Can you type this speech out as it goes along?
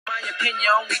opinion,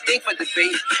 only thing for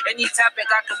debate. Any topic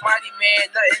I can body, man,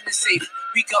 nothing to say.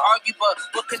 We can argue, but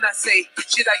what can I say?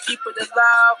 Should I keep it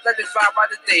alive? Let it drive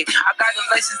by the day. I got a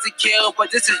license to kill,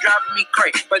 but this is driving me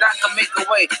crazy. But I can make a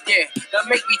way, yeah. They'll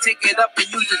make me take it up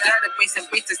and use the database and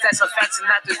base the stats on facts.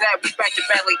 And after that, we back to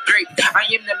back like Drake. I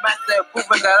am the master of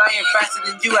proving that I am faster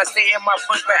than you. I stay in my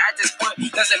point, but at this point,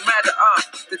 doesn't matter.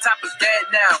 The topic's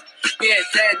dead now. Yeah,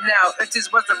 dead now. If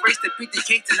this was a race to beat the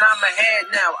cake, then I'm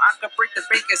ahead now. I can break the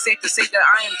bank and safe to say that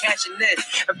I am cashing in.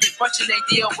 If they punching a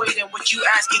deal away, then what you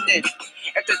asking then?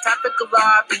 If the topic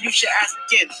alive, then you should ask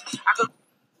again.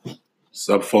 What's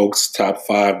up, folks? Top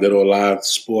 5 Dead or Alive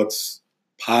Sports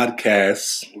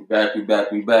Podcast. We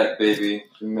back, baby.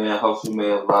 Your man, Hustle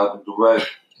Man, live and direct.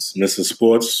 It's Mr.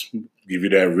 Sports. Give you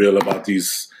that reel about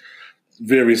these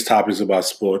various topics about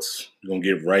sports. We're going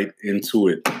to get right into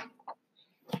it.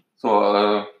 So,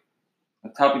 a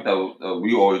topic that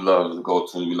we always love to go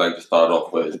to, we like to start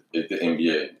off with, is the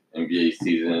NBA. NBA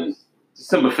season.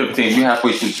 December 15th, we're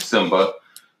halfway through December.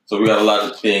 So we got a lot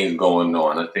of things going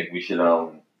on. I think we should,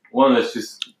 let's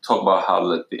just talk about how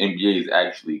the NBA is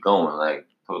actually going. Like,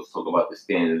 let's talk about the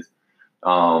standings.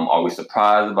 Are we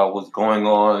surprised about what's going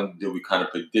on? Did we kind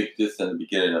of predict this in the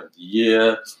beginning of the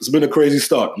year? It's been a crazy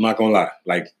start, I'm not going to lie.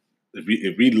 Like,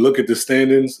 if we look at the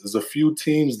standings, there's a few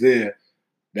teams there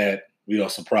that we are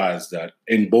surprised at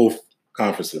in both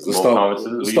conferences. Let's start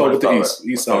with the East.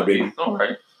 East side, baby. All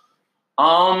right.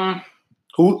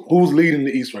 Who's leading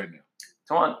the East right now?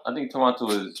 I think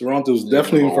Toronto's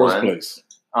definitely in first place.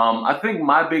 I think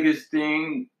my biggest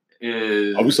thing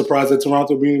is... Are we surprised at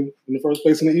Toronto being in the first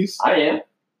place in the East? I am.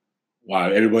 Wow,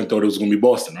 everyone thought it was going to be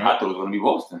Boston, right? I thought it was going to be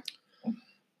Boston.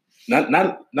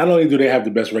 Not only do they have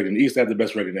the best record in the East, they have the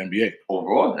best record in the NBA.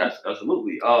 Overall, that's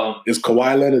absolutely. Is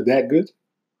Kawhi Leonard that good?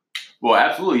 Well,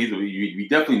 absolutely. We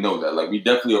definitely know that. Like, we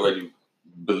definitely already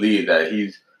believe that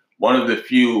he's one of the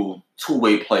few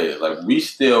two-way players. Like, we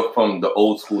still, from the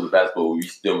old school of basketball, we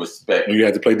still respect. When you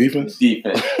had to play defense?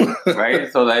 Defense,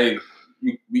 right? So, like,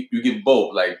 we give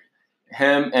both. Like,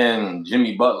 him and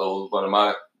Jimmy Butler, who's one of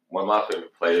my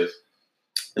favorite players,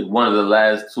 is one of the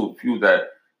last few that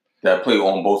play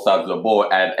on both sides of the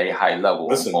ball at a high level.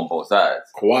 Listen, on both sides.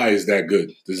 Kawhi is that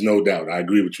good. There's no doubt. I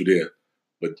agree with you there.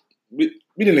 But we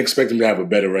didn't expect him to have a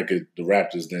better record, the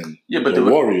Raptors, than the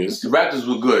Warriors. The Raptors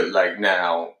were good. Like,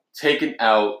 now, taking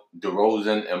out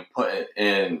DeRozan and putting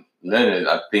in Leonard,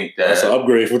 I think that's an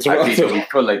upgrade for Toronto. I think that we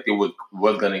felt like they was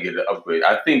going to get an upgrade.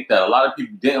 I think that a lot of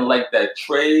people didn't like that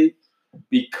trade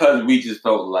because we just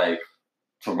felt like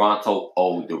Toronto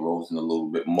owed DeRozan a little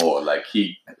bit more. Like,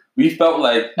 we felt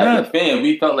like, as a fan,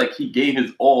 we felt like he gave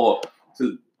his all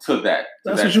to that.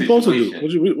 That's what you're supposed to do.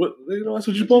 That's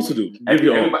what you're supposed to do.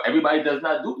 Everybody does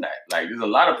not do that. Like, there's a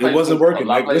lot of players. It wasn't working. A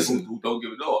lot of players who don't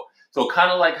give it all. So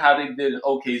kind of like how they did in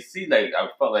OKC. Like, I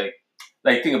felt like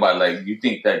think about it. Like, you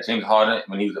think that James Harden,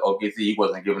 when he was at OKC, he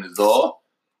wasn't giving his all.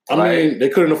 I mean, they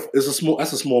couldn't. That's a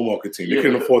small market team. They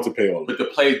couldn't afford to pay all. But the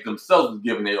players themselves was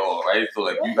giving it all, right? So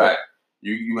like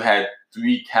you had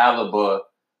 3 caliber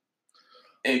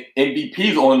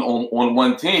MVPs on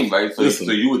one team, right? So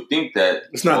so you would think that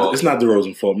it's not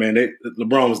DeRozan's fault, man.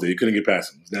 LeBron was there. You couldn't get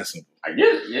past him. It's that simple. I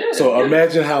get it. Yeah. So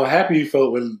imagine how happy he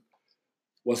felt when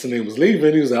what's the name was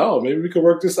leaving. He was like, "Oh, maybe we could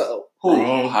work this out." Who?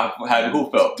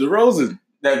 Who felt? DeRozan.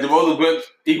 That DeRozan went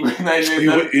equal.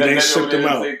 They shipped him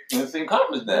out in the same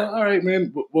conference now. All right,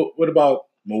 man. What about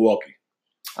Milwaukee?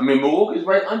 I mean, Milwaukee's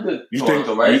right under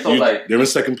Toronto, right? So like they're in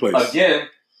second place. Again,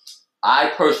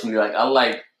 I personally I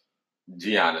like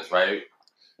Giannis, right?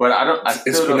 But I don't.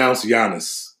 It's pronounced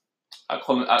Giannis. I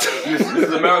call him. This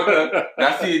is America.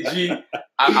 I see a G.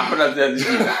 I pronounce that as a G.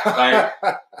 Like,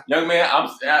 young man,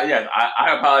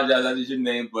 I apologize. I did your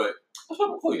name, but what's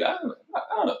wrong with you? I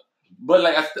don't know. But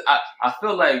like, I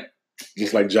feel like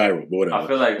just like Gyro, but whatever. I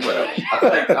feel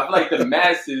like the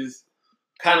masses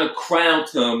kind of crowned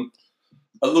him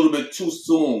a little bit too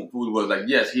soon. Who he was like?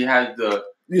 Yes, he has the.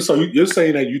 So you're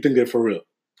saying that you think they're for real?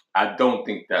 I don't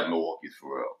think that Milwaukee's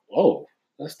for real. Oh,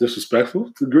 that's disrespectful.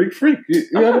 It's a Greek freak.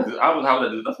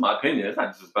 That's my opinion. It's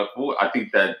not disrespectful. I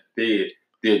think that they're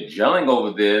gelling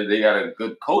over there. They got a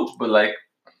good coach, but like,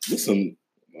 listen.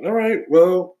 All right,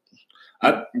 well.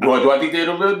 Do I think they're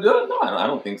the real deal? No, I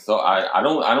don't think so. I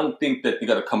don't think that they're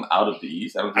gonna come out of the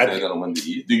East. I don't think they're gonna win the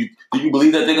East. Do you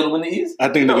believe that they're gonna win the East? I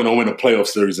think they're gonna win a playoff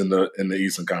series in the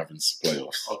Eastern Conference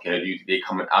playoffs. Okay, do you think they're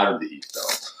coming out of the East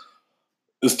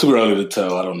though? It's too early to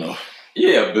tell. I don't know.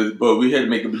 Yeah, but we had to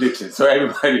make a prediction. So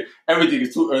everything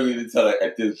is too early to tell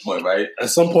at this point, right?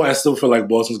 At some point, I still feel like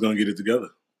Boston's gonna get it together.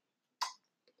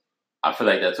 I feel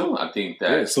like that too. I think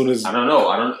that as soon as I don't know.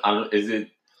 I don't. Is it?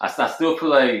 I still feel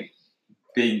like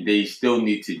they still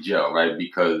need to gel, right?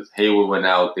 Because Hayward went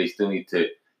out. They still need to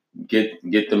get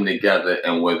them together,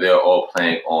 and where they're all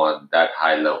playing on that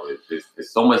high level.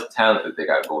 It's so much talent that they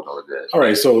got going over there. All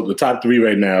right, so the top three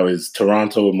right now is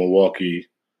Toronto, Milwaukee.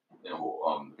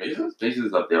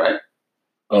 Pacers up there, right?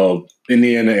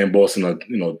 Indiana and Boston are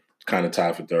kind of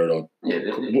tied for third. They're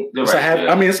right.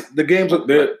 I mean, the games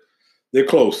they're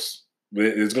close.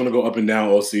 It's going to go up and down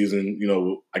all season.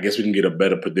 I guess we can get a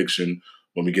better prediction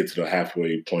when we get to the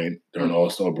halfway point during the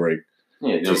All-Star break.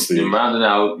 Yeah, they're rounding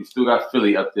out. You still got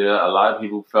Philly up there. A lot of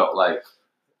people felt like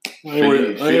I ain't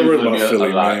worried about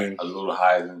Philly, man. A little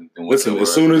higher than what Listen,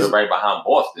 as soon as they're right behind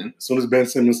Boston. As soon as Ben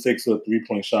Simmons takes a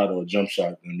 3-point shot or a jump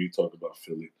shot, then we talk about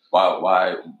Philly.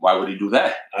 Why would he do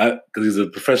that? Because he's a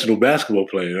professional basketball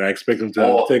player, and I expect him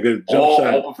to take a jump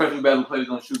shot. All professional basketball players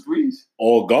don't shoot threes.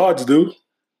 All guards do.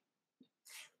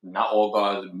 Not all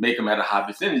guards make them at a high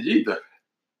percentage either.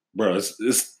 Bro,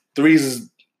 it's threes.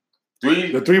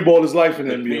 The three ball is life in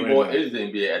the NBA. The three ball is the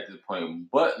NBA at this point.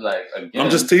 But, again.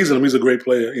 I'm just teasing him. He's a great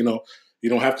player. You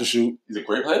don't have to shoot. He's a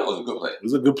great player or he's a good player?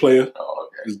 He's a good player. Oh,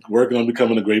 okay. He's working on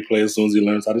becoming a great player as soon as he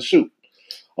learns how to shoot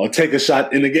or take a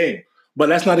shot in the game. But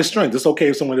that's not his strength. It's okay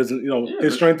if someone doesn't,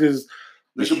 his strength is.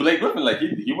 Look at Blake Griffin.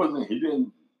 He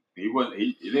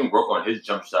didn't work on his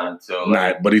jump shot until.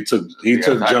 But he took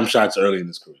jump shots early in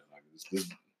his career.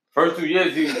 First 2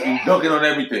 years, he was dunking on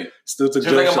everything. Still took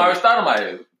just like Amari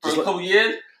Stoudemire. First couple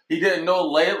years, he didn't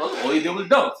know layup. All he did was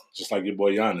dunks. Just like your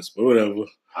boy Giannis, but whatever.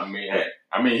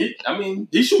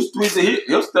 He shoots threes.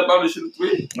 He'll step out and shoot a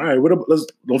three. All right,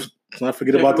 let's not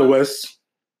forget about the West.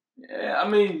 Yeah,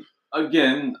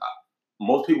 again,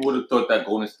 most people would have thought that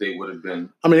Golden State would have been.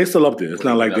 It's still up there. It's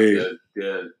not like they're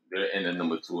in the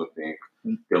number 2, I think.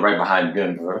 They're right behind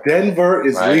Denver. Denver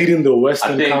is leading the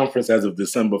Western Conference as of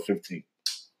December 15th.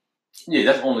 Yeah,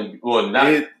 that's only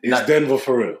it's Denver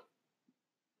for real.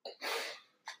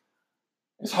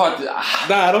 It's hard to.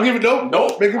 I don't give it. Nope.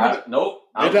 Nope. They're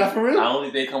not for real. I don't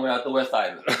think they coming out the West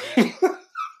either.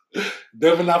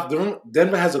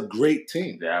 Denver has a great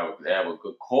team. They have a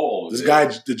good call. This guy,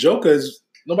 the Joker, is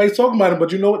nobody's talking about him,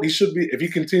 but you know what? He should be. If he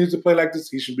continues to play like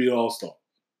this, he should be an All-Star.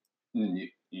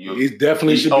 He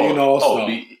definitely should be an All-Star.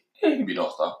 He can be an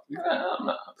All-Star.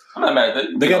 I'm not mad at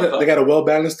that. They got a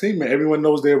well-balanced team, man. Everyone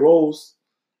knows their roles,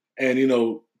 and they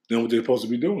know what they're supposed to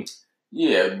be doing.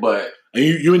 Yeah, but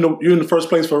you're in the first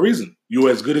place for a reason. You're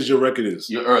as good as your record is.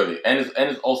 You're early, and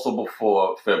it's also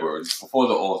before February, before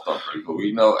the All-Star break. But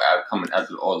we know coming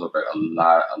after the All-Star break, a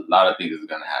lot of things are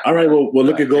going to happen. All right, well,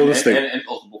 look at Golden State, and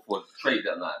also before the trade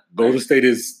deadline. Golden State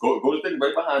is Golden State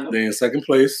right behind them. They're in second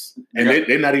place, and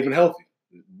they're not even healthy.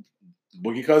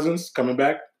 Boogie Cousins coming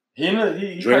back.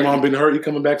 Draymond been hurt. He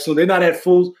coming back soon. They're not at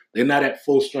full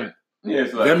strength. Yeah,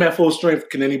 them at full strength.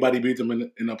 Can anybody beat them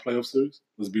in a playoff series?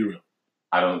 Let's be real.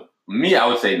 I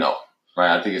would say no.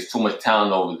 Right? I think it's too much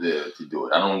talent over there to do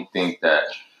it. I don't think that.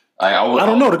 I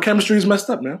don't know. The chemistry is messed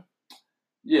up now.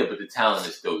 Yeah, but the talent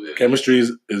is still there. Chemistry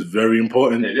is very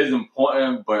important. It is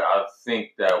important, but I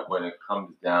think that when it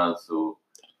comes down to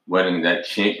winning that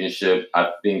championship,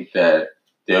 I think that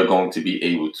they're going to be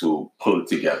able to pull it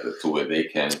together to where they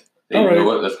can. All right. You know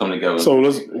what? Let's come together. So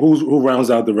who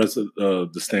rounds out the rest of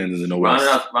the standings in the West?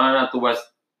 Rounding out the West,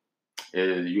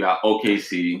 you got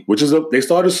OKC, which is they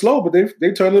started slow, but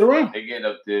they turned it around. They get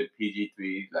up to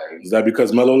PG3. Is that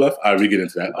because Melo left? All right, we get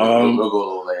into that. We'll go a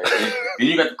little later. Then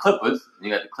you got the Clippers.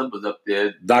 You got the Clippers up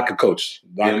there. Doc can coach.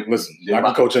 Doc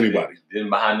can coach anybody. Then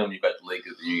behind them, you got the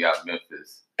Lakers, and you got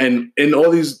Memphis. And in all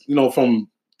these, from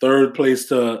third place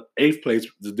to eighth place,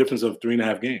 the difference of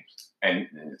 3.5 games. And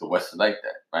the West is like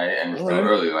that, right? And it's still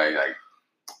early. Like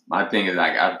my thing is,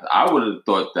 I would have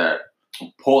thought that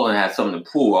Portland had something to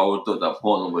prove. I would have thought that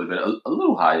Portland would have been a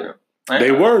little higher. Right?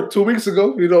 They were 2 weeks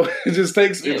ago. It just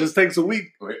takes a week.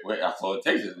 Wait, that's all it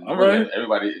takes. All right.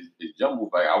 Everybody is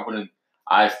jumbled.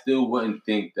 I still wouldn't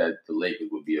think that the Lakers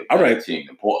would be a better team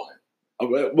than Portland.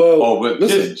 All right. Well,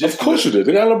 listen, of course you did.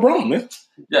 They got LeBron, man.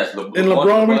 Yes,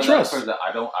 LeBron we trust.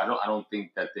 I don't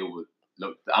think that they would.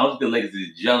 Look, I don't think the Lakers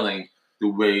is gelling the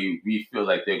way we feel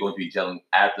like they're going to be gelling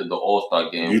after the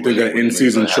All-Star game. You think that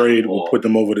in-season trade will put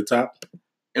them over the top?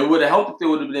 It would have helped if they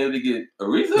would have been able to get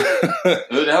Ariza.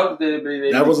 It would have helped if they would have been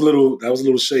able That was a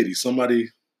little shady. Somebody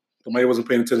wasn't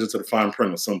paying attention to the fine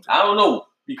print or something. I don't know,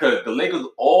 because the Lakers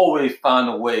always find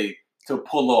a way to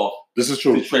pull off this is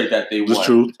true. The trade that they want. This is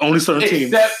true. Only certain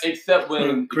teams. Except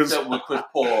when Chris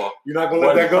Paul. You're not going to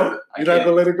let that go? You're not going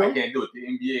to let it go? I can't do it. The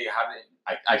NBA,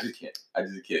 I just can't.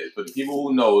 But the people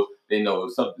who know, they know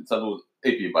something was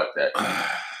iffy about that.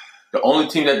 The only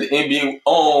team that the NBA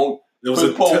owned,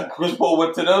 Chris Paul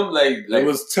went to them. It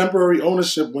was temporary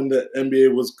ownership when the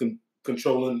NBA was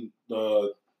controlling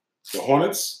the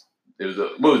Hornets.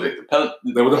 What was it?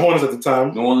 They were the Hornets at the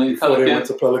time. New Orleans before Pelicans. They went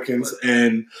to Pelicans,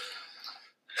 and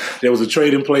there was a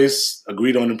trade in place,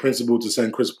 agreed on in principle to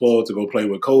send Chris Paul to go play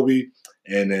with Kobe,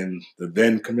 and then the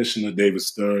then commissioner David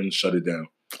Stern shut it down.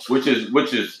 Which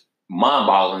is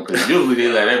mind-boggling because usually they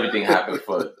let everything happen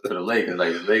for the Lakers.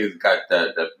 Like the Lakers got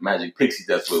that magic pixie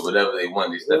dust with whatever they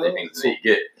want. They said they think they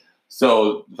get.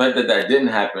 So the fact that didn't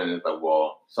happen is like,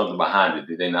 well, something behind it.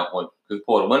 Did they not want Chris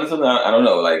Paul to win something? I don't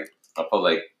know. Like I felt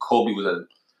like Kobe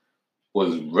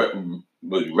was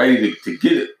ready to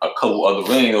get a couple other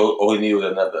rings, or he needed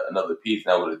another piece,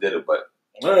 and I would have did it. But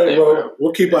all right, well,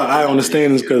 we'll keep our eye on the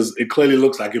standings because it clearly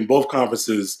looks like in both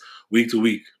conferences, week to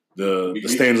week, the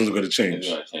standings are going to change. It's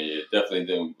going to change. Yeah, definitely.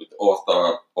 Then with the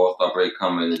All-Star break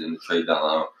coming and the trade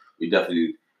deadline, we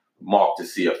definitely mark to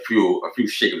see a few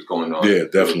shakeups going on. Yeah,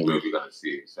 definitely. We're going to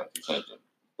see something changing.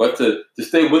 But to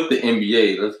stay with the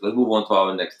NBA, let's move on to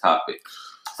our next topic.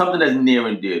 Something that's near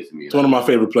and dear to me. It's one of my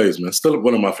favorite players, man. Still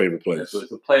one of my favorite players. So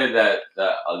it's a player that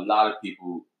a lot of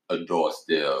people adore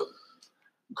still.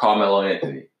 Carmelo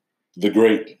Anthony. The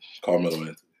great Carmelo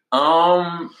Anthony.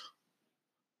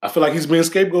 I feel like he's being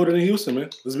scapegoated in Houston, man.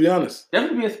 Let's be honest.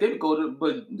 Definitely being scapegoated,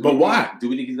 but why? Do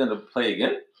we think he's going to play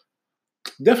again?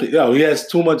 Definitely. Yeah, he has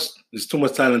too much. There's too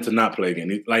much talent to not play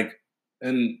again.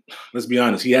 And let's be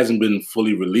honest, he hasn't been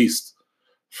fully released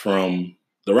from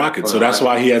the Rockets, so that's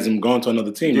why he hasn't gone to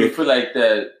another team. Do you feel like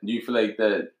that?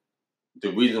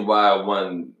 The reason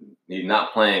why he's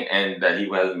not playing and that he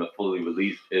hasn't been fully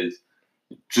released is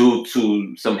due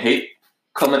to some hate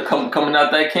coming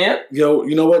out that camp? Yo,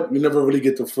 you know what? We never really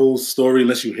get the full story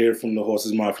unless you hear from the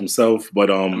horse's mouth himself.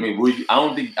 But I mean, I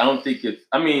don't think it's.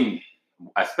 I mean,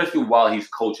 especially while he's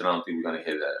coaching, I don't think we're gonna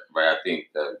hear that, right? I think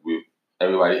that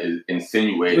everybody is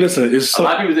insinuating. Listen, a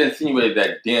lot of people insinuated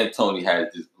that D'Antoni has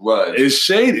this grudge. It's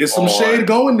shade. It's some shade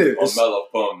going there. Melo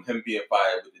from him being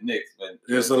fired with the Knicks.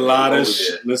 There's a lot of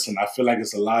listen. I feel like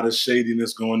it's a lot of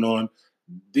shadiness going on.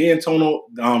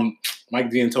 Mike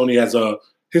D'Antoni has a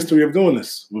history of doing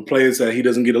this with players that he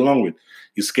doesn't get along with.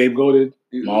 He scapegoated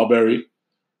Marbury.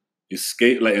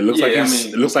 It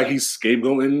looks like he's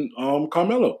scapegoating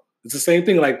Carmelo. It's the same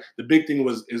thing. Like the big thing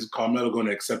is Carmelo going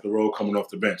to accept the role coming off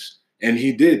the bench, and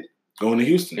he did going to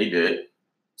Houston. He did.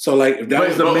 So like if that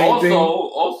was the main thing.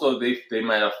 Also they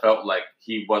might have felt like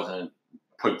he wasn't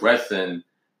progressing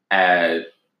at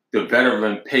the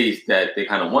veteran pace that they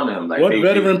kind of wanted him. Like what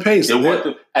veteran pace?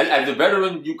 As a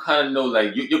veteran, you kind of know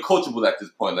like you're coachable at this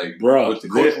point. Like bro, with the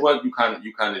coach what you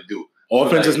kind of do.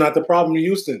 Offense is not the problem in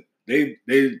Houston. They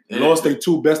lost their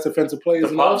two best defensive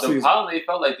players in the offseason. The problem they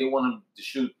felt like they wanted him to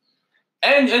shoot.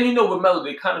 And you know with Melo,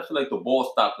 they kind of feel like the ball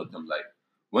stopped with him. Like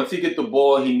once he get the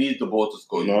ball, he needs the ball to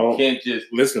score. No, you can't just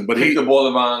take the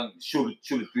ball around, shoot a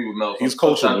three with Melo. He's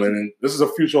coachable, and this is a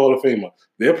future Hall of Famer.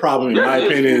 Their problem, in my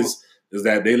opinion, is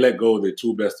that they let go of their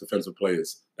two best defensive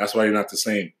players. That's why they're not the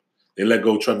same. They let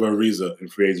go of Trevor Ariza in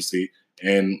free agency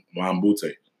and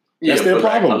Mbute. That's their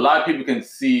problem. A lot of people can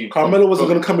see Carmelo wasn't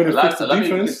going to come in and fix the defense. A lot of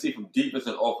people can see from defense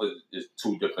and offense is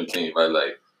two different things, right?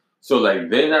 Like so, like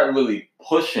they're not really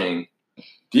pushing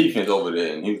defense over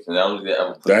there in Houston. I don't think they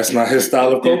ever. That's not his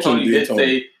style of coaching. He did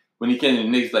say when he came to the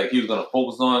Knicks, like he was going to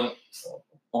focus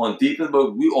on defense,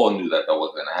 but we all knew that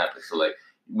wasn't going to happen. So, like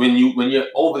when you're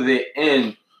over there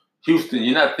in Houston,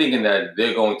 you're not thinking that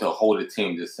they're going to hold a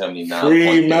team to 79.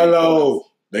 Free Melo.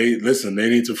 They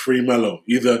need to free Melo.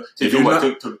 Either to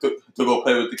go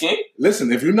play with the King.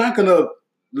 Listen, if you're not gonna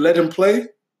let him play,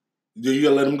 then you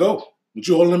gotta let him go. What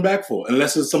you holding him back for?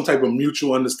 Unless it's some type of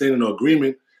mutual understanding or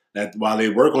agreement that while they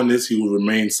work on this, he will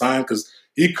remain signed because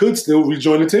he could still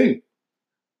rejoin the team.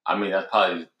 I mean, that's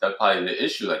probably the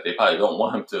issue. Like they probably don't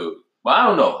want him to. But I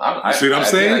don't know. You see what I'm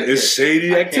saying? It's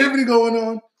shady activity going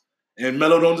on, and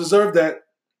Melo don't deserve that.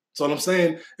 That's all I'm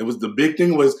saying. It was the big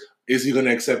thing was. Is he going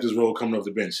to accept his role coming off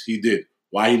the bench? He did.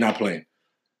 Why he not playing?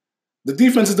 The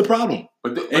defense is the problem.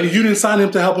 And you didn't sign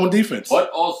him to help on defense. But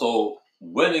also,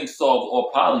 winning solves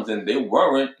all problems, and they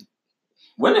weren't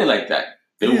winning like that.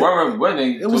 They weren't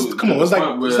winning. It was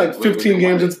it's like 15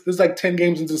 games. It's like 10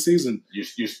 games into the season.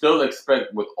 You still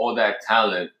expect with all that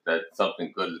talent that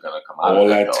something good is going to come out. All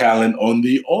that talent on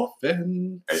the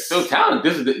offense. It's still talent.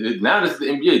 This is the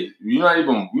NBA. You're not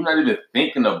even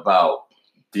thinking about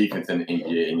defense in the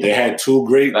NBA anymore. They had two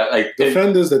great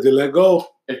defenders that they let go.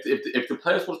 If the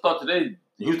players would start today,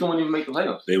 Houston wouldn't even make the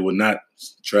playoffs. They would not.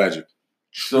 Tragic.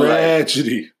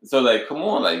 Tragedy. So come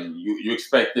on, you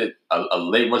expected a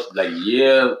late rush,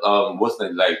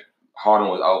 Harden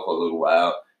was out for a little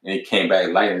while, and he came back,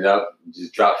 lightened it up,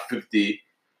 just dropped 50,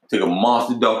 took a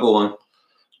monster dunk on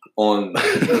on.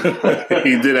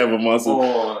 He did have a monster.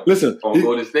 Listen, on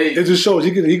Golden State. It just shows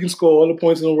he can score all the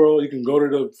points in the world. He can go to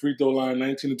the free throw line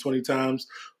 19 to 20 times,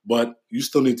 but you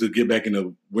still need to get back in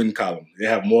the win column. They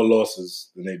have more losses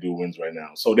than they do wins right now.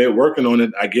 So they're working on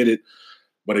it. I get it.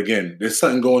 But again, there's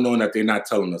something going on that they're not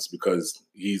telling us because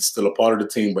he's still a part of the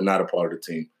team, but not a part of the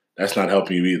team. That's not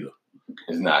helping you either.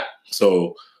 It's not.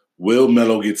 So will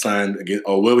Melo get signed again,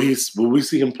 or will we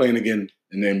see him playing again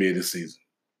in the NBA this season?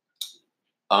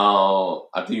 I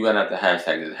think you ran out the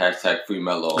hashtag. It's hashtag free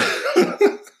Melo,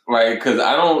 right? Because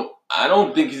I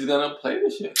don't think he's gonna play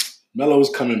this year. Melo is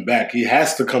coming back. He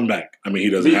has to come back. I mean, he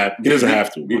doesn't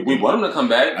have to. We want him to come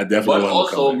back. I definitely want him to come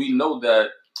back. But also, we know that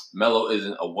Melo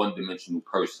isn't a one-dimensional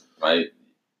person, right?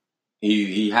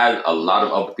 He has a lot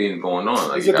of other things going on.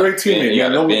 Like he's a great teammate. You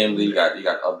got a family.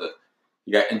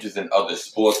 You got interest in other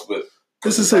sports with.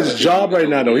 This is his job right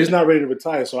now, though. He's not ready to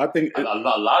retire, so I think a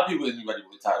lot of people isn't ready to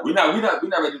retire. We're not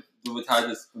ready to retire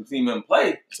just from seeing him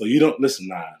play. So you don't listen.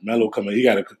 Nah, Melo coming. You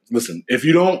gotta listen. If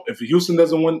Houston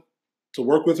doesn't want to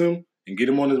work with him and get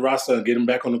him on his roster and get him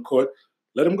back on the court,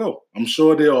 let him go. I'm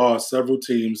sure there are several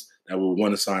teams that will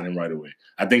want to sign him right away.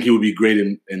 I think he would be great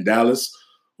in Dallas.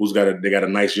 They got a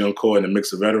nice young core and a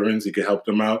mix of veterans. He could help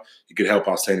them out. He could help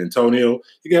out San Antonio.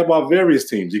 He could help out various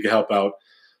teams. He could help out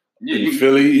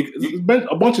Philly.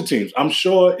 A bunch of teams. I'm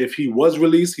sure if he was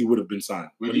released, he would have been signed.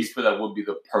 Where do you feel that would be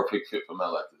the perfect fit for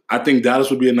Melo? I think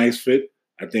Dallas would be a nice fit.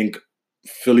 I think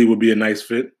Philly would be a nice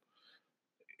fit.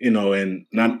 And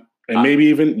maybe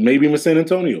even San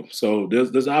Antonio. So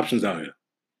there's options out here.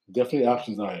 Definitely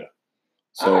options out here.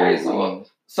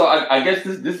 So I guess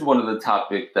this is one of the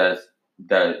topics that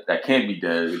can't be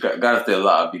dead. It got to stay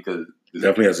alive because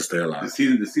definitely has to stay alive. The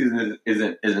season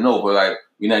isn't over. Like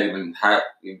we're not even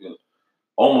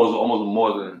almost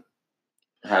more than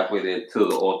halfway there to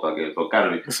the All-Star game. So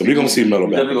gotta be. So we're gonna see Melo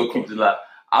back. Definitely gonna keep it alive.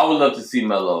 I would love to see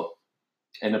Melo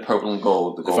in the purple and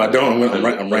gold. If I don't,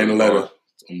 I'm writing a letter.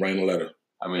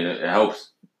 I mean, it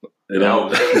helps. It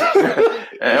helps.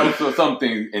 It helps with some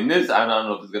things. In this, I don't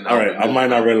know if it's gonna. All right, I might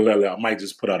not write a letter. I might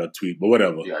just put out a tweet, but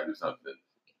whatever. You gotta do something.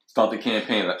 Start the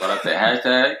campaign. Like what I say,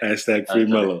 hashtag free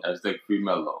Melo. Hashtag free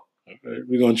Melo. Okay,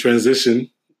 we're gonna transition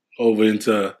over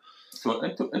into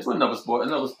another sport.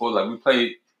 Another sport like we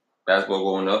played basketball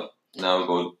growing up. Now we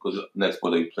go to the next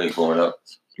sport that we played growing up.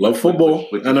 Love football.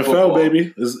 With NFL, football.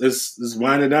 Baby. It's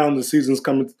winding down. The season's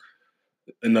coming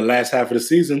in the last half of the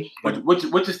season.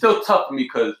 Which is still tough for me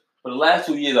because for the last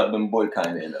 2 years I've been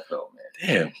boycotting the NFL, man.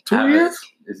 Damn, 2 years?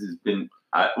 This has been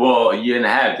a year and a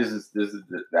half. This is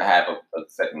the half of the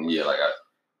second year. Like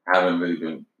I haven't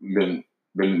really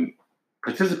been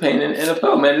participating in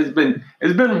NFL, man. It's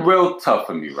been real tough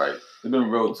for me, right? It's been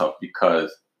real tough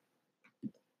because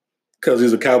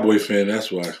he's a Cowboy fan.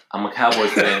 That's why. I'm a Cowboy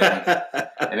fan,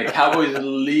 and the Cowboys are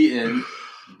leading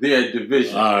their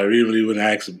division. I really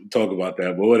wouldn't talk about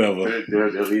that, but whatever.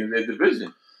 They're leading their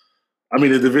division. I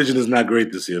mean, the division is not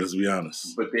great this year. Let's be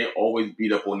honest. But they always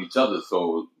beat up on each other.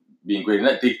 So being great,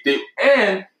 they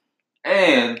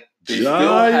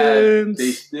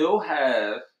still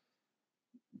have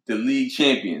the league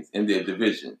champions in their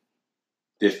division.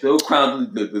 They're still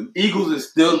crowned. The Eagles is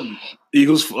still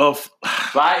Eagles fly.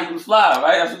 Eagles fly,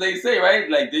 right? That's what they say, right?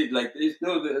 Like they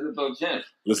still the NFL champs.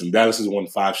 Listen, Dallas has won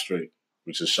 5 straight,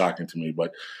 which is shocking to me,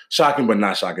 but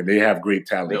not shocking. They have great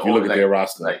talent. If you look at their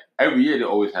roster, like every year they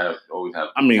always have.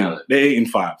 I mean, talent. They're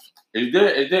 8-5. Is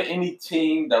there any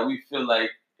team that we feel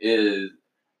like is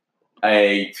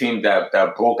a team that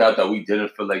broke out that we didn't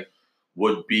feel like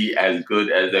would be as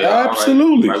good as they are?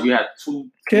 Absolutely. Right? We had 2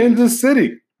 Kansas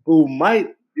City, who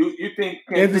might. You think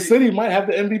Kansas City might have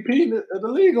the MVP of the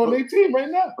league on their team right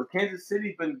now? But Kansas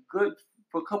City been good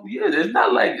for a couple years. It's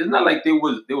not like there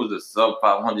was a sub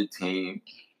 500 team,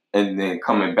 and then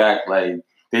coming back like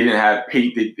they didn't have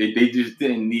Pete. They just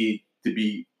didn't need to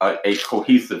be a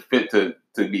cohesive fit to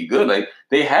be good. Like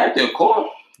they had their core.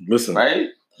 Listen, right?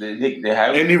 They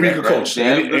have Andy Reid coach.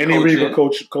 Andy Reid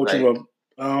coaching them.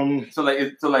 So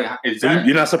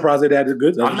you're not surprised that did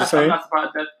good? I'm not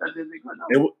surprised that they did good.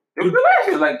 No. It was good last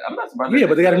year. Like I'm not surprised. Yeah,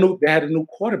 but they had a new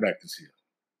quarterback this year.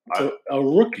 A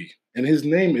rookie, and his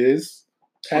name is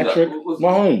Patrick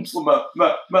Mahomes.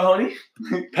 Mahoney?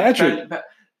 Patrick.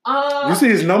 You see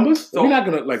his numbers? So, we're not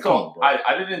gonna come on, bro.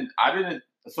 I didn't.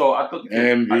 So I thought the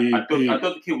kid, MVP. I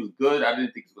thought the kid was good. I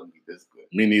didn't think he was gonna be this good.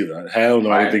 Me neither. Hell no,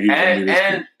 right. I didn't think he was gonna be this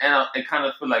good. And I kind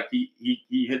of feel like he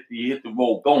hit the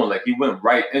road going, like he went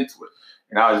right into it.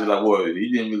 And I was just like, well,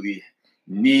 he didn't really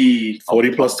need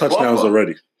 40 plus touchdowns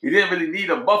already. He didn't really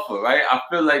need a buffer, right? I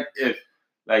feel like if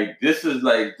this is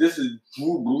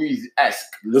Drew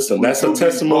Brees-esque. Listen, that's a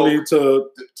testimony to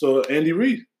Andy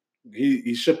Reid.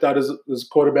 He shipped out his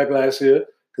quarterback last year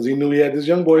because he knew he had this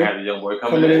young boy.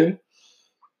 Coming in.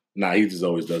 Nah, he just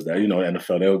always does that.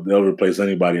 NFL, they'll replace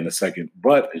anybody in a second.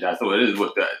 But that's what it is.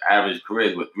 What the average career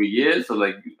is, 3 years? So,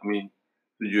 what did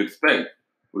you expect?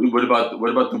 What about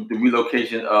the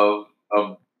relocation of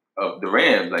the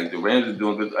Rams? Like, the Rams are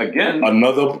doing good again.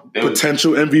 Another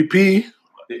potential MVP.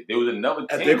 There was another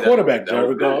team at their quarterback,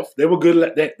 Jared Goff. They were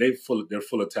good. They're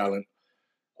full of talent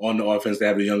on the offense. They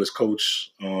have the youngest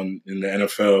coach in the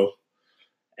NFL,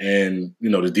 and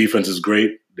the defense is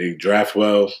great. They draft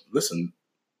well. Listen.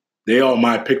 They are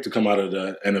my pick to come out of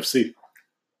the NFC.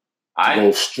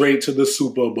 Go straight to the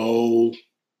Super Bowl.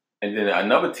 And then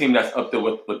another team that's up there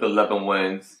with 11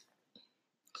 wins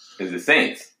is the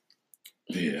Saints.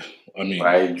 Yeah,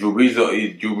 right. Drew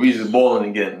Brees is balling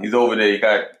again. He's over there.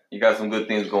 He got some good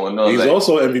things going on. He's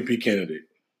also an MVP candidate.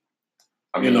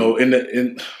 Is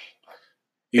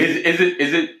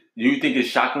it? Do you think it's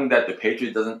shocking that the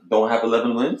Patriots don't have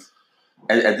 11 wins?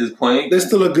 At this point, they're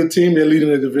still a good team. They're leading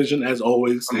their division as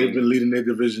always. They've been leading their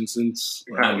division since.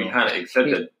 We kind of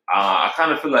accepted. I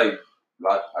kind of feel like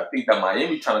I think that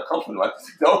Miami trying to come for them.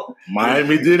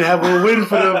 Miami did have a win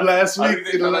for them last week.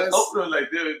 They're they're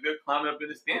climbing up in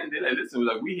the stand. They're like, listen,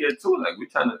 we here too. Like we're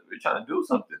trying to do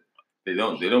something. They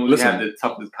don't really have the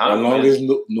toughest conference. As long as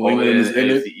New England is in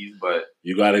it, East, but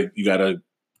you gotta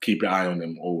keep your eye on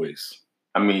them always.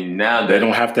 Now they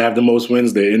don't have to have the most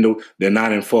wins. They're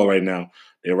 9-4 right now.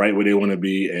 They're right where they want to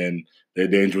be, and they're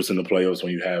dangerous in the playoffs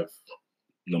when you have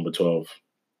number 12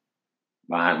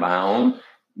 behind home.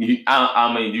 You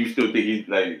still think he's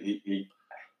like he?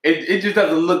 It just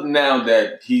doesn't look now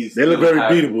that he's. They look very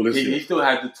beatable this year. He still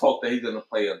has to talk that he's going to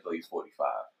play until he's 45.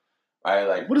 Right?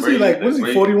 Like what is he like? What is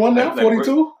he? 41 now?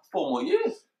 42? 4 more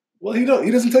years. Well, he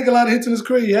doesn't take a lot of hits in his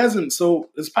career. He hasn't, so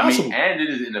it's possible. And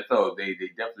it is NFL. They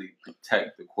definitely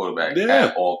protect the quarterback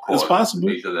at all costs. It's possible.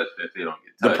 To make sure that they don't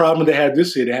get touched. The problem they had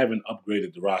this year, they haven't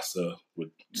upgraded the roster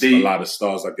with a lot of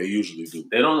stars like they usually do.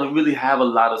 They don't really have a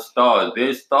lot of stars.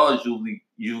 Their stars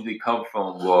usually come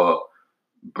from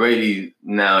Brady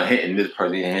now hitting this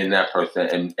person, hitting that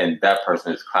person, and that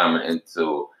person is climbing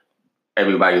into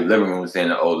everybody's living room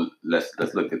saying, "Oh, let's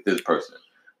look at this person,"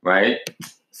 right?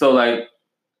 So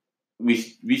We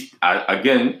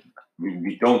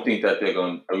don't think that they're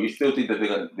going. We still think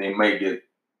that they might get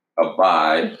a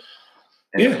bye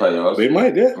in the playoffs. They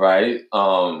might, right.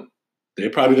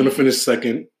 They're probably going to finish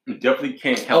second. You definitely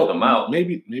can't count them out.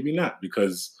 Maybe not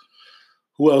because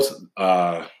who else?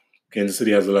 Kansas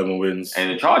City has 11 wins,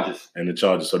 and the Chargers.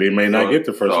 So they may not get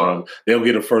the first round. They'll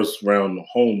get a first round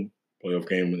home playoff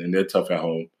game, and they're tough at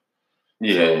home.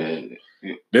 Yeah,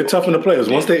 they're tough in the playoffs.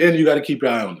 Once they end, you got to keep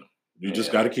your eye on them. You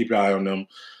just got to keep your eye on them.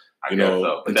 In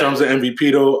terms of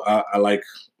MVP, though, I like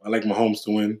Mahomes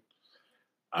to win.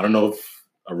 I don't know if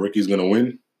a rookie's going to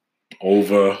win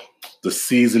over the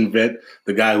seasoned vet,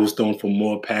 the guy who's thrown for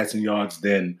more passing yards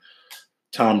than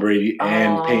Tom Brady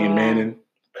and Peyton Manning,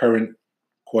 current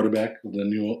quarterback of the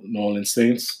New Orleans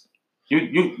Saints.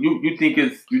 You think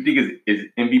it's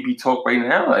MVP talk right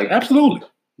now? Like absolutely.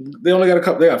 They only got a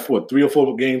couple. They got 3 or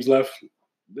 4 games left.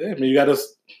 Yeah, you got to.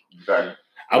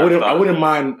 I wouldn't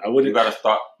mind. You got to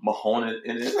start Mahomes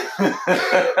in it.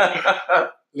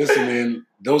 Listen, man,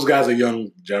 those guys are young.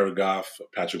 Jared Goff,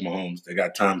 Patrick Mahomes. They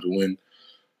got time to win.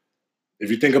 If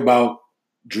you think about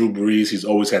Drew Brees, he's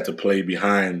always had to play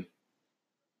behind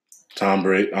Tom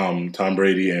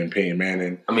Brady and Peyton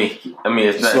Manning.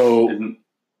 It's not. So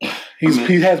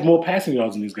he has more passing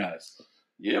yards than these guys.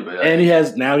 Yeah, but and he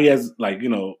has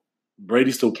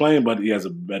Brady's still playing, but he has a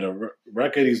better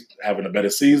record. He's having a better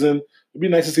season. It'd be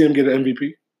nice to see him get an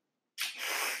MVP.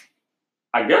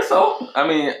 I guess so.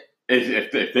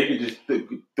 If they could just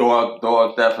throw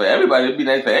out that for everybody, it'd be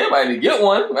nice for everybody to get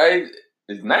one, right?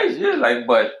 It's nice, yeah.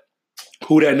 But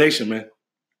who that nation, man?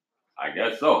 I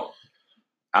guess so.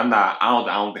 I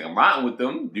don't think I'm riding with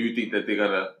them. Do you think that they're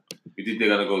gonna? You think they're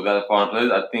gonna go that far in place?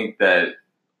 I think that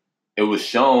it was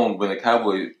shown when the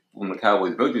Cowboys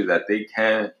victory that they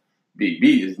can be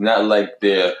beat. It's not like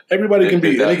everybody can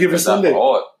beat any given Sunday.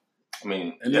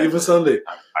 Any given Sunday.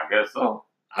 I guess so.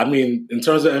 In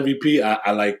terms of MVP,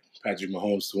 I like Patrick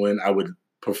Mahomes to win. I would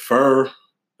prefer,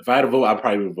 if I had to vote, I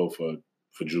probably would vote for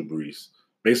Drew Brees.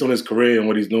 Based on his career and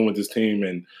what he's doing with this team,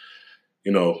 and,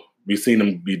 we've seen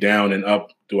him be down and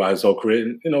up throughout his whole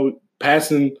career. And,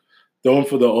 passing, throwing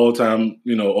for the all-time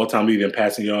lead in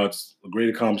passing yards, a great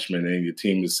accomplishment. And your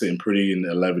team is sitting pretty in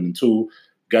 11-2.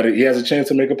 He has a chance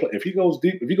to make a play. If he goes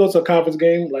deep, if he goes to a conference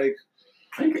game, I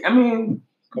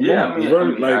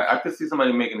could see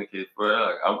somebody making a case for it.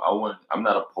 I'm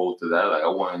not opposed to that. I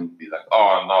wouldn't be like,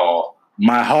 oh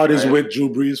My heart is with Drew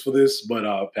Brees for this, but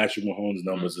Patrick Mahomes'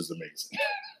 numbers is amazing.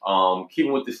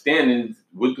 Keeping with the standings,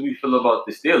 what do we feel about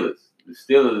the Steelers? The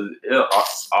Steelers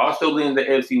are still in the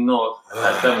AFC North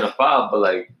at 7-5, but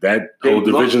like that whole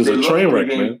division's a train wreck,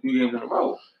 man. 3 games in a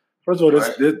row. First of all,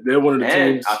 they're one of the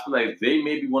teams. I feel like they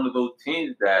may be one of those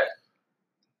teams that,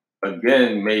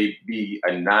 again, may be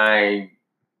a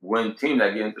 9-win team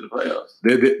that get into the playoffs.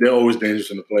 They're always dangerous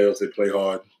in the playoffs. They play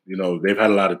hard. You know, they've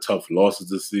had a lot of tough losses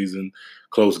this season,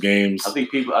 close games. I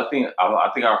think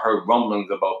I heard rumblings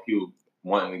about people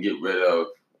wanting to get rid of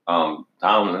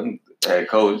Tomlin, head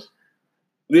coach.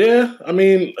 Yeah, I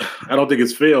mean, I don't think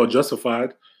it's fair or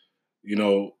justified. You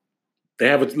know, they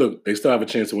still have a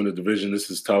chance to win the division. This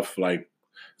is tough. Like,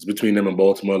 it's between them and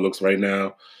Baltimore, it looks right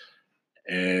now.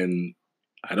 And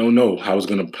I don't know how it's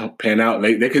going to pan out.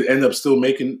 They could end up still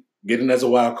getting as a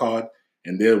wild card,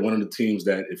 and they're one of the teams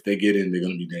that if they get in, they're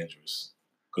going to be dangerous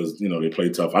because, you know, they play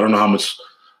tough. I don't know how much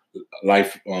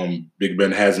life Big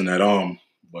Ben has in that arm,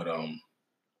 but,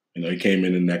 you know, he came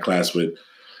in that class with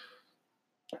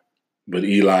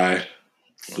Eli,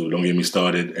 so don't get me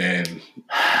started, and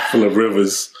Phillip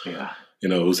Rivers, you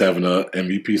know, who's having an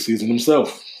MVP season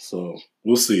himself. So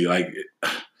we'll see. Like,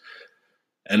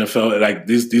 NFL, like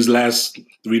these last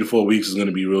 3 to 4 weeks is going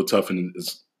to be real tough, and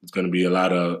it's going to be a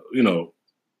lot of, you know,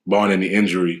 barring any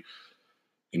injury,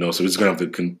 you know. So we're just going to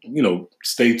have to, you know,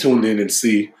 stay tuned in and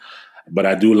see. But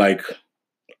I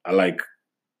like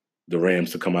the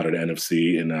Rams to come out of the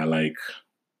NFC, and I like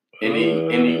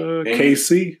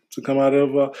KC to come out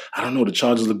of. I don't know. The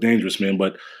Chargers look dangerous, man,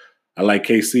 but I like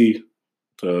KC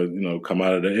to, you know, come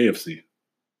out of the AFC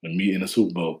and meet in the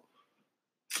Super Bowl.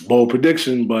 Bold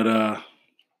prediction, but I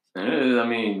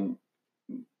mean,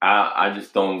 I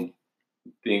just don't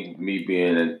think me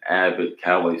being an avid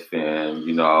Cowboys fan,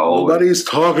 you know, nobody's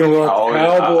talking about the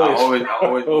Cowboys. I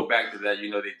always go back to that.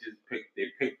 You know, they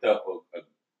picked up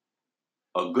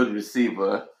a good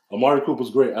receiver. Amari Cooper's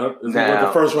great. Is that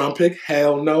the first round pick?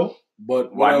 Hell no.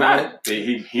 But why not?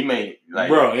 He may, like,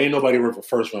 bro. Ain't nobody worth a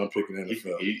first round pick in the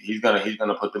NFL. He's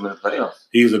gonna put them in the playoffs.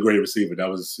 He's a great receiver. That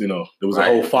was, you know, there was a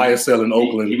whole fire sale in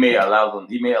Oakland. He may allow them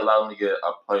to get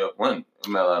a playoff win.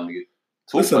 He may allow them to get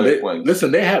 2 playoff wins.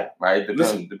 Listen, they have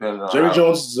depending on Jerry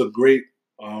Jones is a great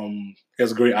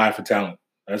has a great eye for talent.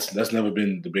 That's never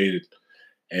been debated,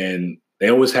 and they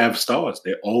always have stars.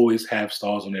 They always have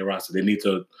stars on their roster.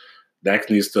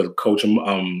 Dak needs to coach him.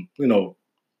 You know,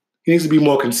 he needs to be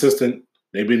more consistent.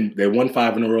 They won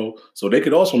 5 in a row, so they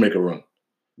could also make a run.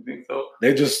 You think so?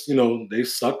 They just, you know, they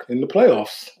suck in the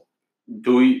playoffs.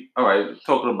 All right,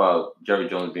 talking about Jerry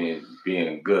Jones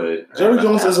being good. Jerry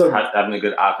Jones is having a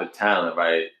good eye for talent,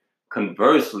 right?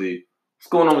 Conversely, what's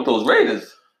going on with those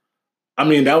Raiders? I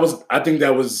mean, I think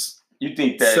that was you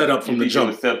think that set up from the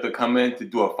jump. Set up to come in to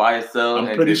do a fire sale.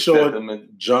 I'm pretty sure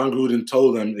John Gruden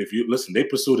told them, if you listen, they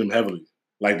pursued him heavily.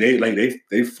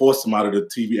 They forced him out of the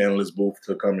TV analyst booth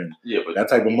to come in. Yeah, but that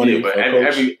type of money. Yeah, but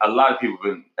a lot of people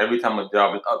every time a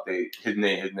job is up, his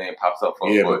name pops up for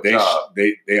a job.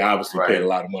 They obviously paid a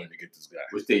lot of money to get this guy,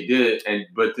 which they did.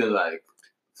 But then, like,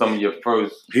 some of your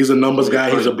first, he's a numbers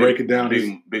guy. He's a break it down.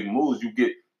 Big moves. You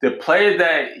get the players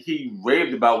that he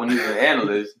raved about when he was an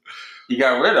analyst. He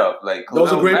got rid of. Like,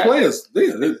 those are great players.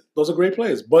 Yeah, those are great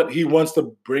players. But he wants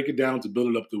to break it down to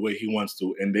build it up the way he wants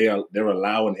to, and they're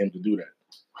allowing him to do that.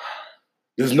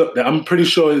 I'm pretty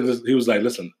sure he was like,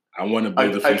 listen, I want to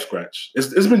build it from scratch.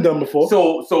 It's been done before.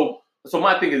 So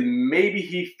my thing is, maybe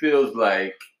he feels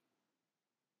like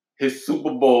his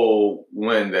Super Bowl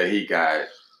win that he got.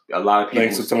 A lot of people,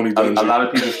 thanks to Tony Dungy. A lot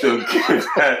of people still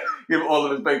give all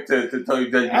the respect to Tony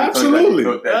Dungy. Absolutely.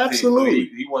 So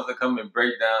he wants to come and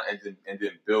break down and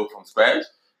then build from scratch.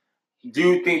 Do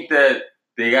you think that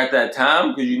they got that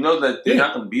time? Because you know that they're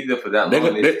not going to be there for that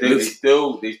long.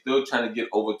 They still trying to get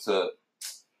over to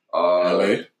LA.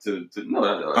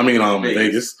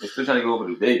 Vegas. They're still trying to go over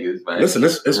to Vegas. Right? Listen,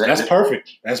 that's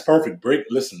perfect. That's perfect.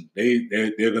 Listen, they're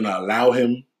going to allow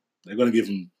him. They're going to give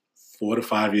him 4 to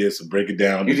 5 years to break it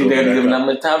down. You think they're going to give him that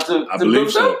much time to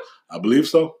believe so. I believe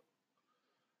so.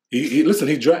 He knows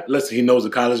the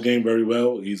college game very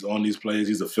well. He's on these plays.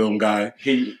 He's a film guy.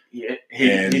 He's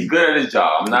good at his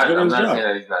job. I'm not saying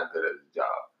that he's not good at his job,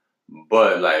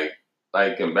 but like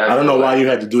in basketball, I don't know why you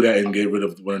had to do that and get rid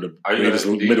of one of the greatest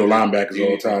middle linebackers of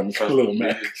all time.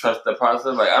 Trust the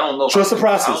process. Like, I don't know. Trust the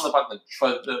process. I don't know if I can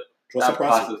trust the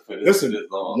process for this. Listen, this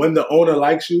long. When the owner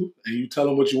likes you and you tell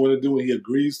him what you want to do and he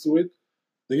agrees to it,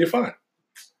 then you're fine.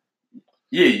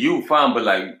 Yeah, you fine, but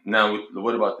like now,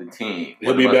 what about the team?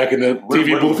 He'll be back in the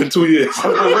TV booth in 2 years.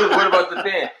 What about the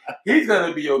fan? He's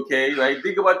gonna be okay. Like,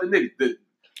 think about the Knicks.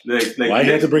 Why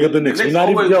you had to bring up the Knicks? We're not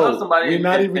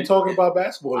even talking about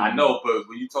basketball. I know, but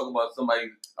when you talk about somebody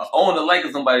own the like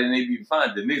of somebody, and they be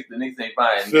fine. The Knicks ain't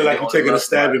fine. I feel like you're taking a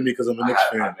stab at me because I'm a Knicks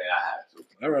fan. I have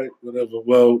to. All right, whatever.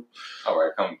 Well, all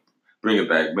right, come bring it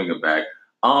back.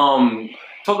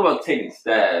 Talk about taking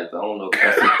stabs. I don't know if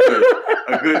that's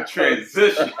a good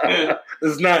transition.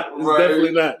 It's not. It's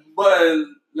definitely not. But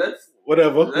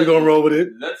we're gonna roll with it.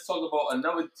 Let's talk about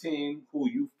another team who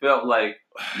you felt like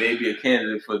maybe a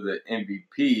candidate for the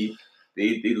MVP.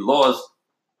 They lost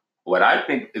what I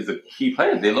think is a key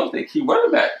player. They lost their key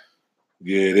running back.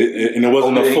 Yeah, and it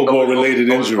wasn't a football-related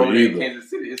injury either. Kansas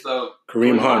City. It's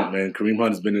Kareem Hunt, man. Kareem Hunt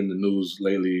has been in the news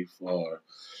lately for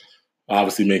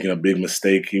obviously making a big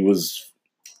mistake. He was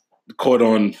caught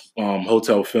on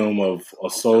hotel film of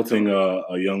assaulting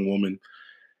a young woman.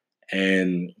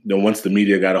 And then once the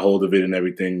media got a hold of it and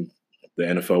everything, the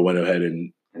NFL went ahead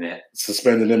and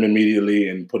suspended him immediately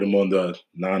and put him on the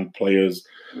non-players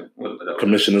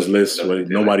commissioners list where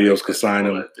nobody else could sign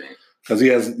him because he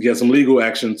has some legal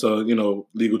action to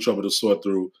legal trouble to sort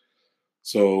through.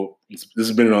 So this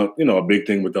has been a big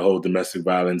thing with the whole domestic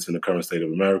violence in the current state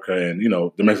of America, and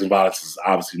domestic violence is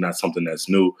obviously not something that's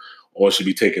new or should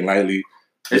be taken lightly.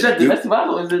 Is that domestic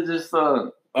violence or is it just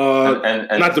not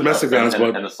domestic violence,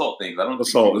 but assault things. I don't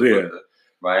assault, yeah,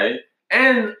 right.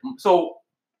 And so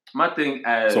my thing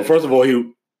so first of all,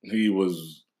 he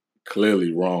was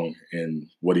clearly wrong in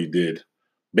what he did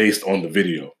based on the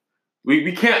video.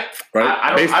 We can't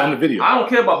based on the video. I don't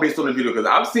care about based on the video because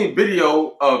I've seen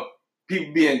video of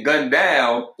people being gunned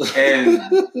down and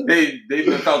they've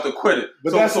been found acquitted.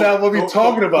 But that's not what we're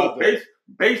talking about.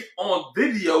 Based on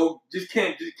video, just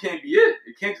can't be it.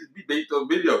 It can't just be based on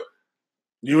video.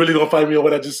 You really gonna fight me on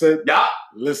what I just said? Yeah.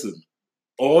 Listen,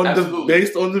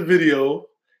 based on the video,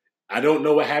 I don't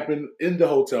know what happened in the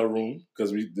hotel room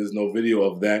because there's no video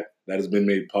of that has been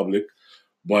made public.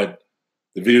 But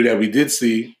the video that we did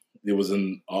see, there was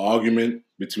an argument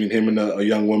between him and a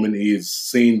young woman. He is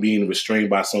seen being restrained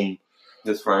by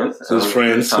his friends,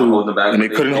 and they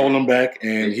couldn't hold him back.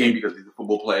 And he because he's a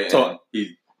football player, and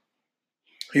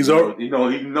he's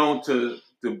known to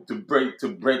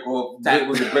break off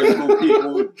tackles, to break through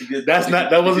people.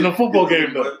 That wasn't a football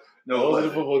game though. No, it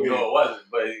wasn't a football game. No, it wasn't.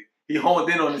 But he honed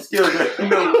in on his skills. He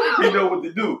know what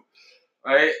to do,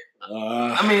 right?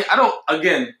 I mean, I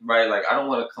don't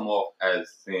want to come off as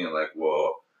saying like,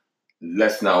 well,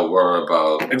 let's not worry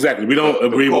about. Exactly, we don't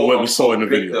agree with what we saw in the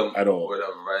video at all.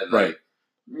 Whatever, right? Right.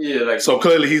 Yeah, so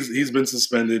clearly he's been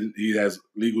suspended. He has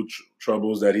legal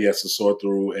troubles that he has to sort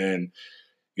through, and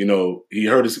he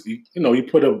hurt he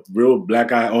put a real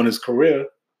black eye on his career.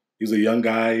 He's a young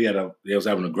guy. He was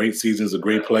having a great season. He's a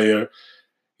great player.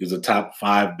 He's a top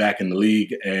 5 back in the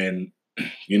league, and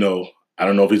I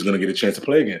don't know if he's going to get a chance to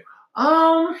play again.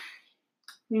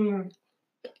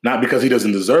 Not because he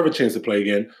doesn't deserve a chance to play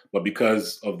again, but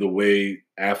because of the way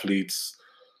athletes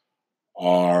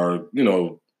are,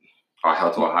 are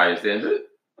held to a higher standard.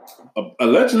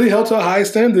 Allegedly held to a high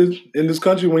standard in this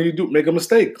country when you do make a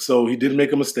mistake. So he did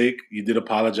make a mistake. He did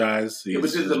apologize.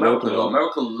 Which is America, though.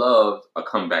 America loves a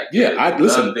comeback. Yeah,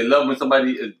 they love when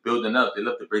somebody is building up. They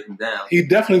love to break them down. He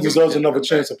definitely deserves another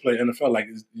chance to play NFL. Like,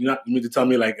 you mean to tell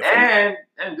me, like... And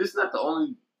this is not the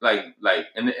only... Like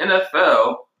in the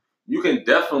NFL, you can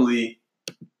definitely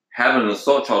have an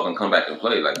assault charge and come back and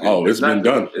play. Like, it's been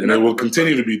done. And it will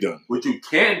continue to be done. What you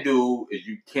can't do is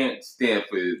you can't stand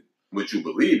for what you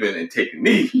believe in and take a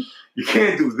knee. You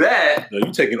can't do that. No,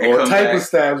 you're taking all type of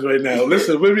stabs right now.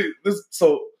 Listen,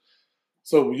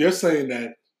 so you're saying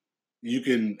that you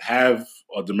can have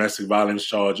a domestic violence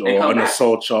charge or an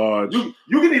assault charge. You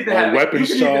can even have weapons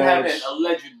charge. Even have an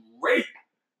alleged rape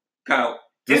count.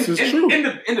 This is true. In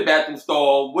the bathroom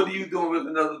stall, what are you doing with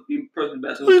another person in the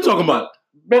bathroom? What are you talking about?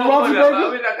 Ben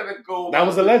Roethlisberger? We're not going to go. That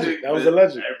was alleged. Everything is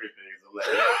alleged.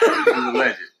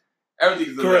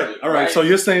 Everything's correct. Alleged, all right. So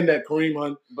you're saying that Kareem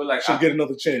Hunt should get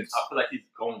another chance? I feel like he's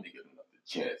going to get another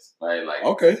chance. Right? Like,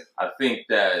 okay. I think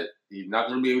that he's not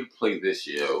going to be able to play this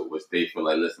year, which they feel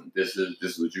like, listen, this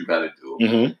is what you got to do.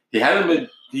 Mm-hmm. He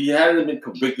hasn't been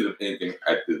convicted of anything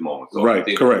at this moment. So right. I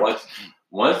think correct.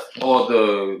 Once all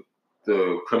the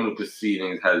criminal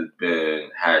proceedings has been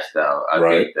hashed out, I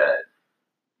think that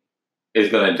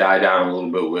it's going to die down a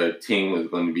little bit where a team is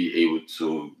going to be able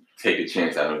to take a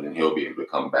chance at him and he'll be able to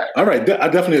come back. All right. I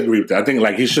definitely agree with that. I think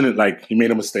he shouldn't, he made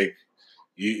a mistake.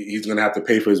 He's going to have to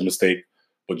pay for his mistake,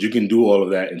 but you can do all of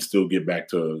that and still get back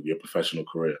to your professional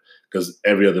career because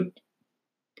every other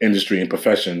industry and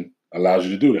profession allows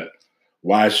you to do that.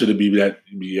 Why should it be that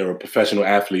you're a professional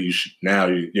athlete?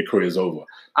 Your career is over.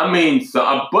 I mean,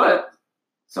 but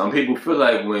some people feel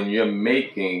like when you're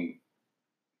making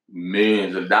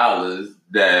millions of dollars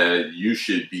that you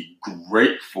should be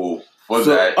grateful for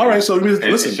that. All right, so listen,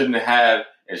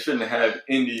 it shouldn't have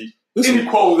any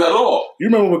quotes at all. You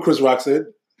remember what Chris Rock said?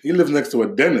 He lives next to a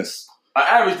dentist. An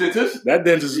average dentist. That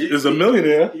dentist is a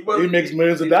millionaire. He makes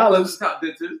millions of dollars. Top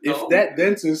dentist, no. If that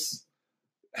dentist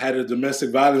had a domestic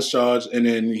violence charge and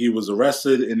then he was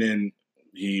arrested and then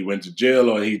he went to jail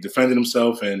or he defended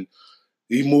himself and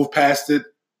he moved past it,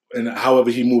 and however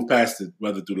he moved past it,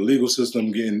 whether through the legal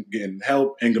system, getting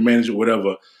help, anger management,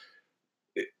 whatever,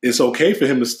 it's okay for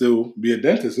him to still be a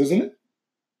dentist, isn't it?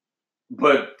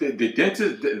 But the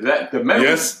dentist,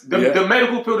 the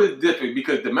medical field is different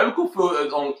because the medical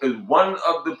field is one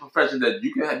of the professions that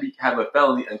you can have a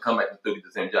felony and come back and still get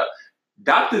the same job.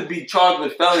 Doctors be charged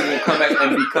with felonies and come back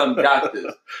and become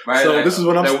doctors, right? So this is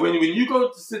what I'm saying. When you go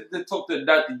to sit and talk to the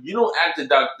doctor, you don't ask the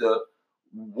doctor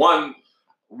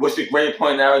what's your grade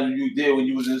point average you did when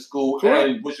you was in school,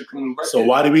 and what's your criminal record. So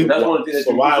why do we? That's one of the things.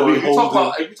 So why are we holding?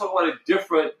 If you talk about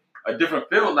a different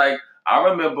field, like I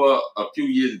remember a few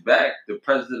years back, the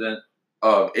president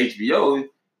of HBO,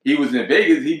 he was in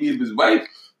Vegas. He beat up his wife.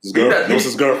 His girlfriend. It was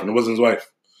his girlfriend. It wasn't his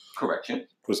wife. Correction.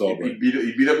 Chris Albright.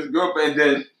 He beat up his girlfriend, and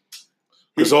then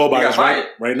Chris Albright is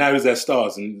right now. He's at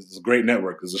Stars, and it's a great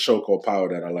network. There's a show called Power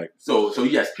that I like. So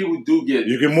yes, people do get.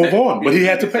 You can move on, but he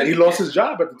had to pay. He lost his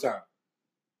job at the time.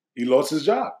 He lost his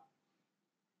job.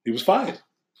 He was fired.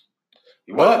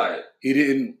 He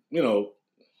didn't,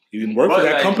 he didn't work for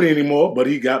that company anymore, but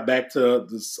he got back to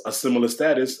a similar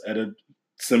status in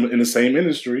the same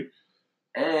industry.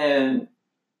 And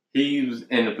he was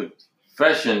in a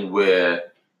profession where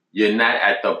you're not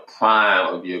at the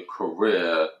prime of your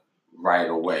career right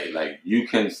away. Like, you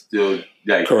can still,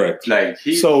 like... Correct. Like,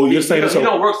 you're saying... He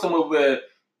don't work somewhere where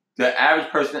the average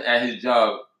person at his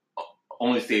job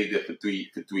only stays there for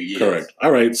three years. Correct.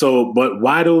 All right. So, but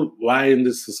why in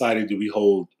this society do we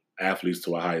hold athletes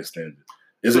to a higher standard?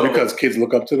 Is it because kids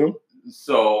look up to them?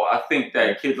 So I think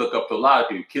that kids look up to a lot of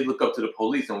people. Kids look up to the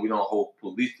police, and we don't hold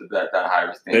police to that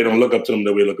higher standard. They don't look up to them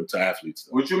the way we look up to athletes.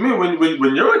 Though. What you mean?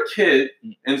 When you're a kid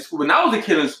in school, when I was a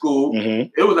kid in school,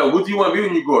 it was like, what do you want to be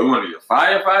when you grow up? You want to be a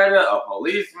firefighter, a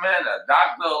policeman, a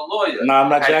doctor, a lawyer? No, I'm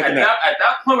not jacking that. At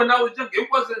that point when I was young, it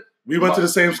wasn't. We went to the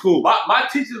same school. My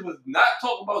teachers was not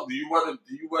talking about do you want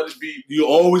to be. You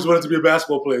always wanted to be a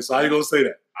basketball player. So how you gonna say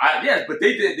that? Yes, but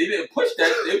they didn't push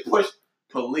that. They pushed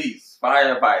police,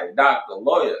 firefighter, doctor,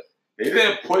 lawyer. They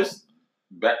didn't push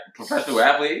professional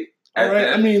athlete. All right.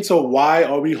 I mean, so why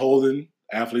are we holding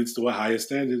athletes to a higher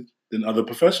standard than other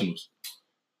professionals?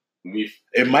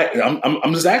 It might.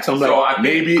 I'm just asking.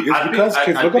 Maybe it's because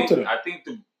kids look up to them.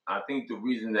 I think the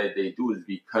reason that they do is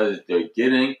because they're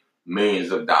getting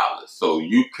millions of dollars. So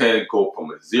you can go from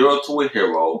a zero to a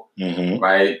hero,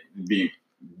 right? Be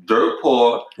dirt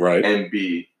poor, right, and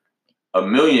be a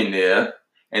millionaire.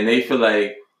 And they feel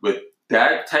like with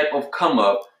that type of come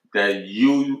up that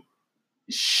you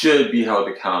should be held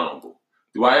accountable.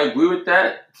 Do I agree with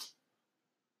that?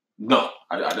 No,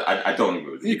 I don't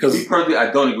agree with it. Because me personally,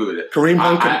 I don't agree with it. Kareem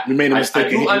Hunt made a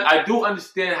mistake. I do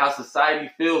understand how society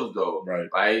feels, though.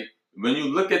 Right. When you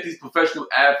look at these professional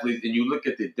athletes and you look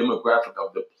at the demographic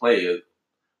of the players,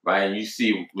 right, and you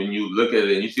see when you look at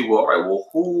it and you see, well, all right, well,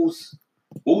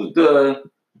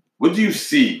 what do you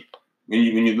see when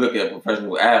you look at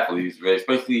professional athletes, right?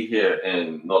 Especially here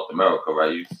in North America,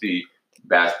 right? You see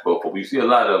basketball, but you see a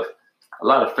lot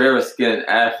of fairer skinned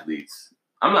athletes.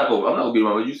 I'm not gonna be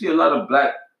wrong, but you see a lot of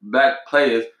black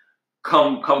players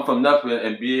come from nothing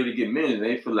and be able to get millions.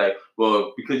 And they feel like,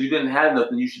 well, because you didn't have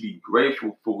nothing, you should be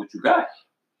grateful for what you got.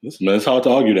 Listen, man, it's hard to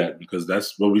argue that because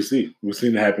that's what we see. We've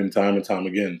seen it happen time and time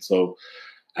again. So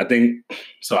I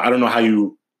don't know how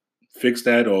you fix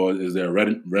that, or is there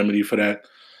a remedy for that?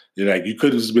 You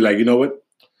could just be like, you know what?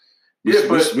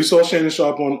 We saw Shannon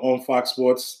Sharpe on Fox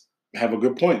Sports have a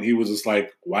good point. He was just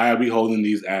like, why are we holding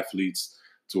these athletes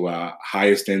to a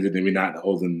higher standard than we're not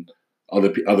holding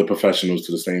other professionals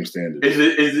to the same standard? Is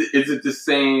it the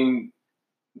same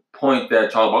point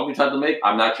that Charles Barkley tried to make?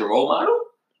 I'm not your role model.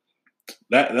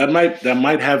 That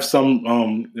might have some.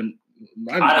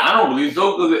 I don't believe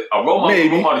so. Because a role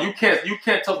model, you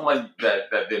can't tell somebody that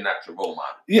they're not your role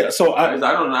model. Yeah, so I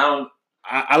don't.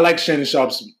 I like Shannon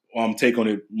Sharpe's take on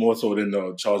it more so than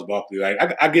Charles Barkley.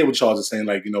 Like I get what Charles is saying.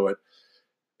 Like, you know what,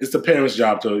 it's the parents'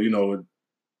 job to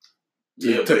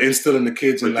to instill in the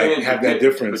kids and have that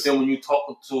difference. But then when you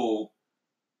talk to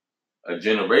a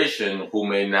generation who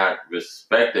may not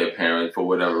respect their parents for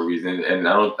whatever reason, and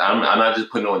I'm not just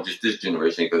putting on just this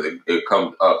generation because it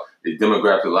comes up the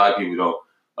demographic. A lot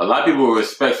of people will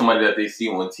respect somebody that they see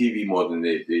on TV more than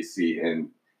they see, and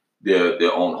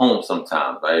their own home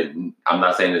sometimes. Right? I'm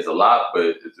not saying it's a lot, but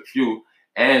it's a few.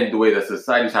 And the way that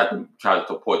society tries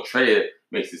to portray it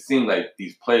makes it seem like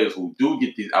these players who do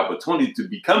get these opportunities to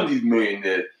become these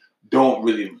millionaires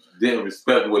didn't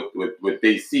respect what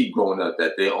they see growing up.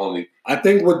 That they only. I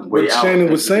think what Shannon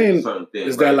was saying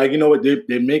is that, like, you know what, they're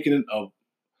making it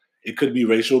it could be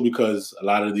racial because a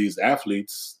lot of these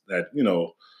athletes that, you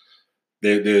know,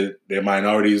 they're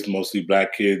minorities, mostly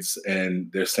black kids,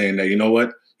 and they're saying that, you know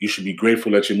what, you should be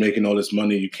grateful that you're making all this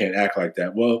money. You can't act like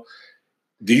that. Well,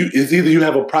 it's either you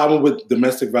have a problem with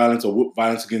domestic violence or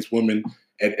violence against women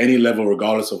at any level,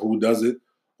 regardless of who does it,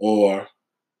 or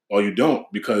you don't,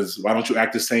 because why don't you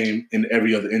act the same in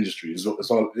every other industry? It's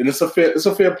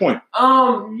a fair point.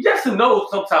 Yes and no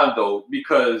sometimes though,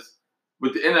 because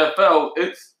with the NFL,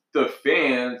 it's the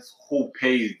fans who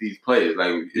pays these players.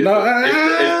 Like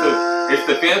it's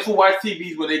the fans who watch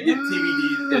TVs when they get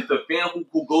TVDs. It's the fan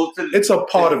who goes to. It's a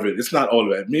part of it. It's not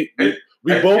all of that.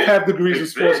 We both have degrees in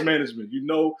sports management. You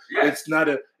know, it's not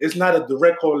a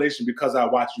direct correlation because I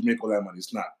watch you make all that money.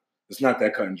 It's not. It's not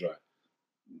that cut and dry.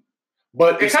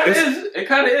 But it kind of is. It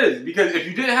kind of is, because if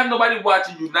you didn't have nobody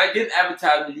watching, you're not getting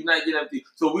advertising. You're not getting everything.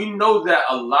 So we know that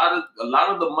a lot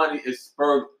of the money is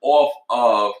spurred off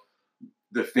of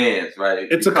the fans, right?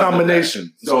 It's a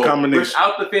combination. So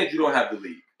without the fans, you don't have the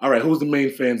league. All right, who's the main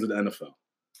fans of the NFL?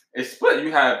 It's split.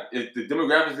 You have the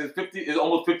demographics is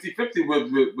almost 50-50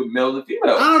 with males and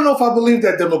females. I don't know if I believe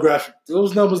that demographic.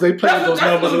 Those numbers they play with those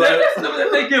numbers. That's the number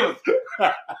that they give us.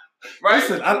 Right?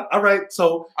 Listen, all right,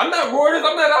 so I'm not Reuters.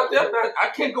 I'm not out there. I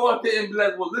can't go out there and be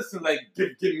like, well, listen, like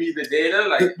give me the data.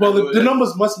 Like, the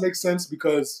numbers must make sense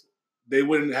because they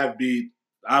wouldn't have been.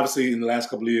 Obviously, in the last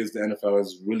couple of years, the NFL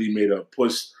has really made a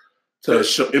push to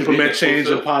implement change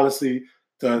in policy.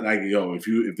 To like, yo,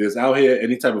 if there's out here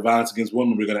any type of violence against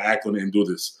women, we're gonna act on it and do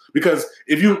this. Because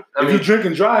if you drink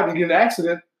and drive and get in an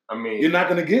accident, you're not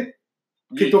gonna get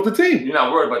kicked off the team. You're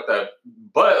not worried about that.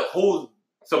 But who's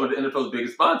some of the NFL's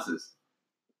biggest sponsors?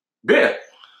 Beer,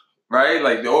 right?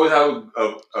 Like they always have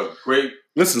a great.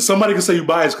 Listen, somebody can say you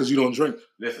biased because you don't drink.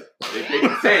 Listen, they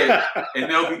can say it,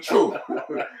 and they'll be true,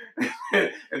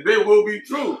 and they will be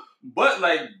true. But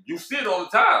like you see it all the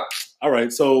time. All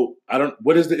right, so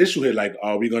what is the issue here? Like,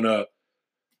 are we gonna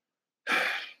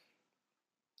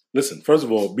listen? First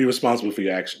of all, be responsible for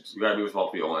your actions. You gotta be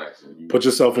responsible for your own actions. Put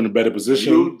yourself in a better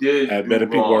position. You did have better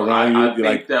people around you.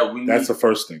 I think that's the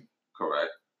first thing.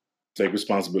 Correct. Take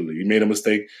responsibility. You made a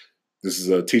mistake. This is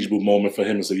a teachable moment for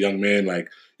him as a young man. Like,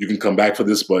 you can come back for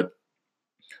this, but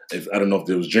I don't know if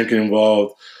there was drinking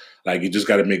involved. Like, you just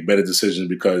got to make better decisions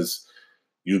because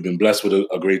you've been blessed with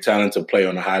a great talent to play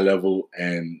on a high level,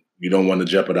 and you don't want to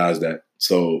jeopardize that.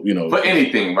 So, you know. For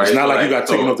anything, right? It's not like you got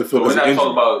taken off the field. So we're not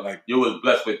talking about like you was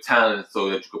blessed with talent so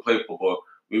that you could play football.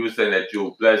 We were saying that you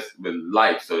were blessed with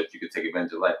life so that you could take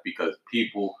advantage of life, because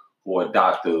people who are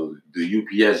doctors, the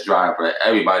UPS driver,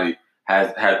 everybody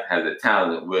has a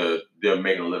talent where they're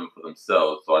making a living for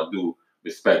themselves. So I do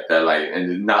respect that. Like,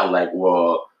 and it's not like,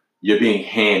 well, you're being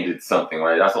handed something,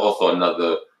 right? That's also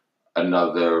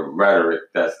another rhetoric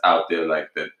that's out there,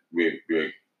 like that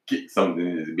we're something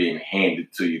is being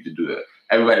handed to you to do that.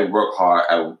 Everybody work hard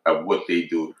at what they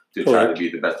do to try to be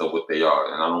the best of what they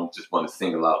are. And I don't just want to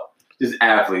single out just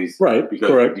athletes, right?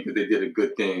 Because they did a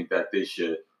good thing that they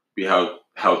should be held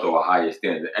to a higher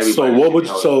standard. Everybody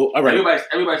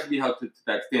should be held to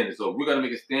that standard. So if we're gonna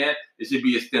make a stand, it should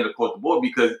be a standard across the board,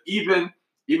 because even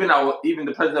the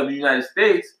president of the United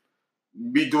States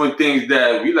be doing things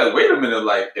that we like, wait a minute,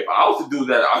 like if I also do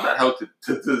that, I'm not held to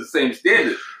the same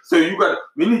standard. So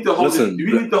we need to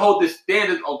hold this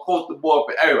standard across the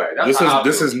board for everybody.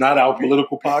 This is not our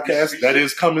political podcast. That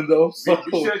is coming though. So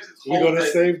we're gonna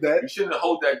save that. We shouldn't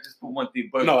hold that just for one thing.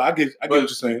 But no, I get what you're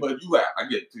saying. But I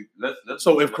get it too. Let's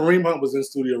so if Kareem Hunt was in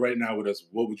studio right now with us,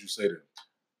 what would you say to him?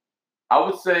 I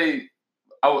would say,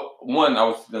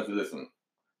 listen.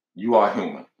 You are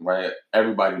human, right?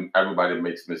 Everybody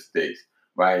makes mistakes,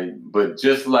 right? But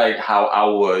just like how I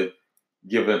would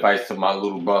give advice to my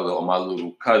little brother or my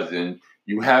little cousin,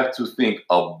 you have to think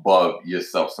above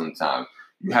yourself sometimes.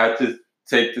 You have to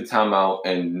take the time out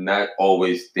and not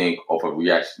always think of a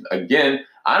reaction. Again,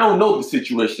 I don't know the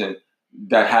situation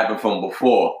that happened from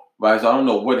before, right? So I don't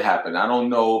know what happened. I don't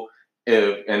know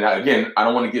and again, I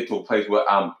don't want to get to a place where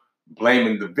I'm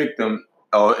blaming the victim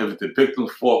or if it's the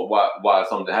victim's fault why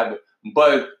something happened.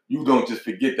 But you don't just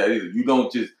forget that either. You don't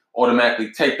just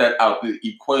automatically take that out the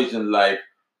equation like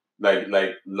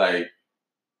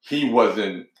he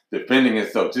wasn't defending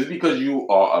himself. Just because you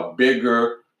are a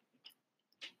bigger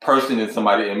person than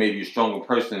somebody and maybe a stronger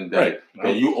person, that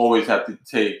you always have to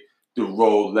take the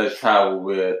road less traveled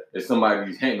where if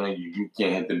somebody's hitting on you, you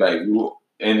can't hit them back.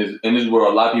 In this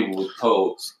world, a lot of people were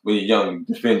told when you're young,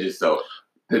 defend yourself.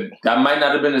 That might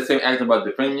not have been the same action about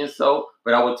defending yourself,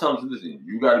 but I would tell them, listen,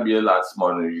 you got to be a lot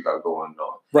smarter than you got going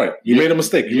on. Right. You made a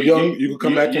mistake. You're young. You can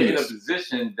come back from this. You're in a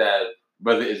position that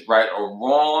whether it's right or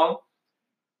wrong,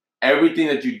 everything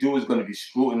that you do is going to be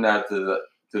scrutinized to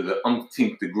the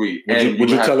umpteenth degree. Would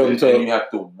you tell them to? And you have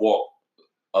to walk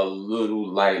a little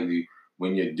lightly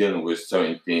when you're dealing with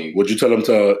certain things. Would you tell him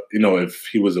to, if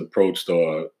he was approached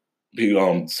or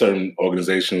certain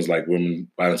organizations like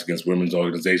Violence Against Women's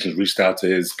organizations reached out to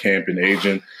his camp and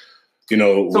agent,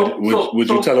 would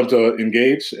you tell him to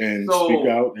engage and speak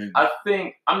out? I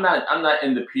think I'm not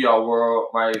in the PR world,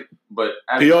 right? But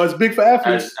PR is big for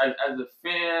athletes. As a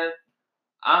fan,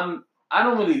 I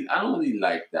don't really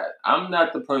like that. I'm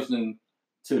not the person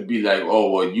to be like,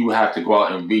 oh well, you have to go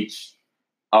out and reach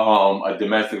a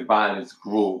domestic violence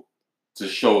group to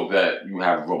show that you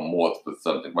have remorse for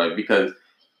something, right? Because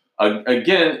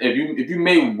again, if you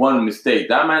made one mistake,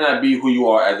 that might not be who you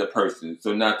are as a person.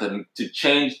 So not to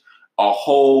change a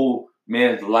whole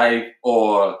man's life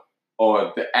or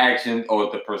the action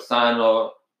or the persona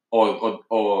or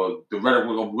the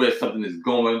rhetoric of where something is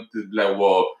going, to be like,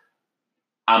 well,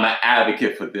 I'm an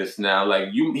advocate for this now. Like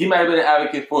he might have been an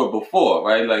advocate for it before,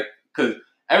 right? Like, because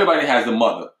everybody has a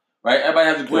mother, right? Everybody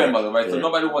has a grandmother, right? So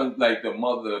nobody wants like the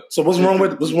mother. So what's wrong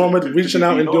with reaching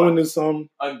out and doing this?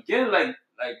 Again, like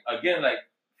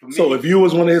for me. So if you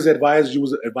was one of his advisors, you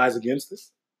was advise against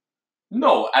this?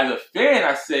 No, as a fan,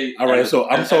 I say. All right, so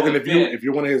I'm talking if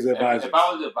you're one of his advisors. If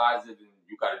I was an advisor, then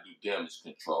you got to do damage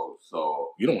control.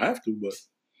 So you don't have to, but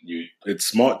it's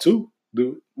smart too,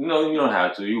 dude. No, you don't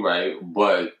have to. You're right,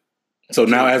 but so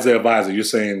now as an advisor, you're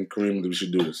saying, Kareem, we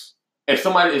should do this. If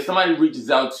somebody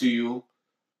reaches out to you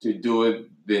to do it,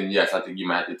 then yes, I think you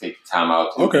might have to take the time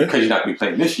out. Okay, because you're not gonna be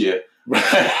playing this year.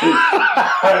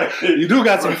 You do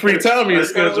got some free time in your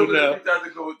schedule now. Free time to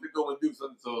go and do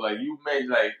something. So like you made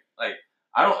like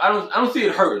I don't see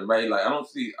it hurting, right? Like I don't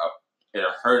see it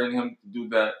hurting him to do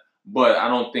that. But I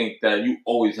don't think that you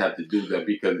always have to do that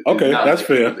because that's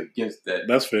fair. Against that,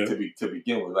 that's fair to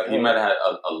begin with. Like he might have had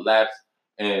a lapse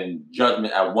in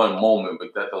judgment at one moment, but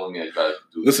that's the only thing I got to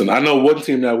do. Listen, I know one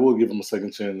team that will give him a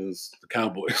second chance is the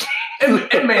Cowboys.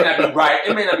 It may not be right.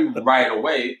 It may not be right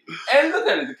away. And look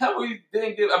at it, the Cowboys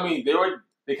didn't give. I mean,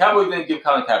 the Cowboys didn't give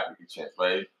Colin Kaepernick a chance,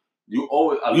 right?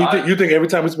 You think every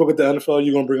time we spoke at the NFL,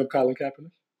 you're gonna bring up Colin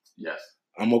Kaepernick? Yes.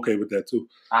 I'm okay with that too.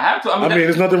 I have to. I mean,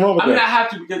 there's nothing wrong with that. I have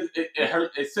to because it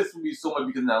hurts. It sits with me so much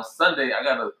because now Sunday I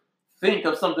gotta think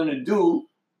of something to do.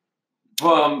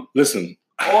 Listen,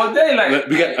 all day, like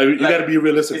you gotta be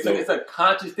realistic. It's a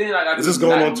conscious thing. Is this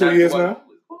going on 2 years now?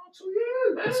 It's going on 2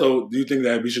 years, man. So, do you think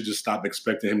that we should just stop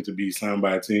expecting him to be signed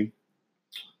by a team?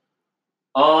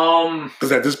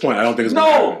 Because at this point, I don't think it's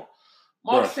gonna happen.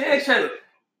 Mark Sanchez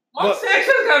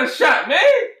got a shot, man.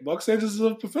 Mark Sanchez is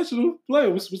a professional player.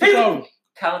 What's the problem?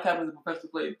 Colin Kaepernick is a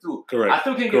professional player too. Correct. I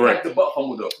still can't get back the butt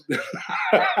fumble though.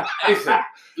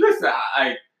 Listen.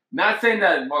 I not saying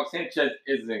that Mark Sanchez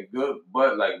isn't good,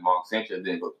 but like Mark Sanchez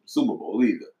didn't go to the Super Bowl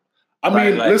either. I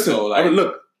mean, listen.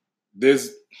 Look,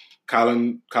 there's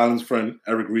Colin's friend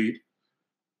Eric Reed.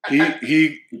 He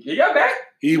got back.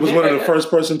 He was one of the first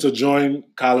person to join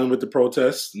Colin with the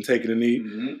protests and taking a knee.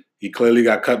 Mm-hmm. He clearly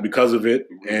got cut because of it,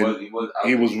 and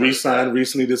he was re-signed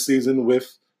recently this season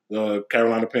with the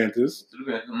Carolina Panthers.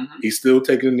 Mm-hmm. He's still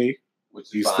taking a knee.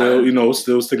 He's fine.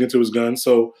 still sticking to his gun.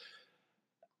 So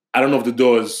I don't know if the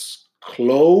door is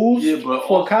closed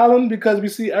for Colin because we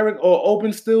see Eric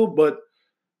open still, but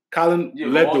Colin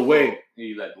led the way.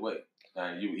 He led the way.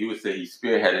 He would say he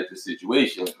spearheaded the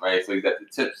situation, right? So he got the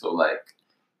tip. So like,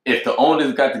 if the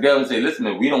owners got together and say, "Listen,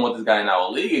 man, we don't want this guy in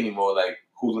our league anymore," like.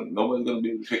 Nobody's gonna be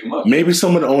able to pick him up. Maybe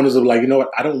some of the owners are like, you know what?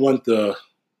 I don't want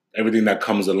everything that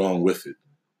comes along with it.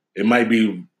 It might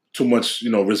be too much,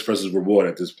 risk versus reward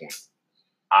at this point.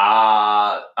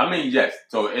 I mean, yes.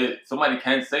 So somebody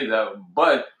can say that,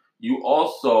 but you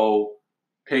also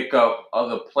pick up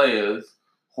other players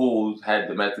who's had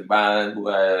domestic violence, who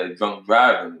had drunk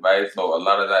driving, right? So a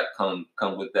lot of that come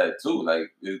with that too.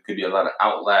 Like there could be a lot of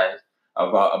outlash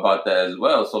about that as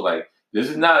well. So like. This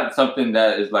is not something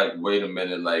that is like, wait a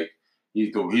minute, like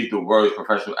he's the worst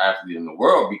professional athlete in the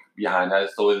world behind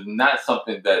that. So it's not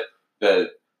something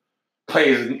that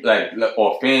players like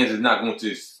or fans is not going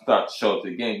to start to show up to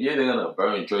the game. Yeah, they're gonna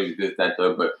burn jerseys, this, that,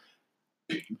 third, but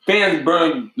fans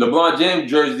burned LeBron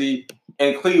James jersey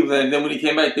in Cleveland, and then when he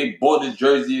came back, they bought his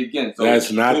jersey again. So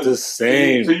that's not the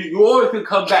same. So you always can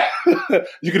come back.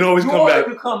 You can always come back.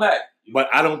 You can come back. But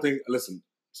I don't think. Listen,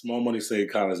 small money say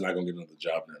Colin's not gonna get another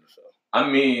job in the NFL. I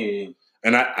mean,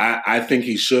 and I think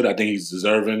he should. I think he's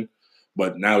deserving,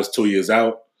 but now it's 2 years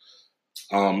out.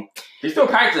 He's still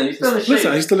practicing. He's still in shape.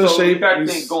 Listen, he's still in shape. You got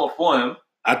things going for him.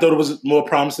 I thought it was more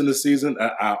promising this season.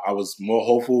 I was more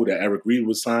hopeful that Eric Reid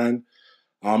would sign.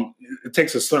 It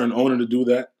takes a certain owner to do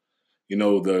that. You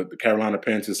know, the Carolina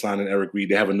Panthers signing Eric Reid.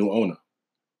 They have a new owner,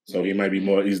 so he might be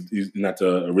more. He's not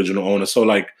the original owner. So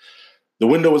like, the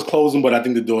window is closing, but I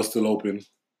think the door's still open.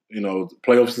 You know, the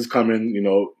playoffs is coming. You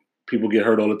know, people get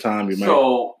hurt all the time.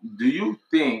 So do you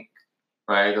think?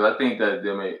 Right, because I think that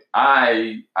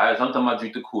sometimes I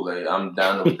drink the Kool-Aid. I'm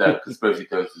down with that conspiracy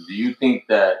theory. Do you think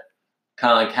that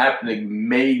Colin Kaepernick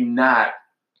may not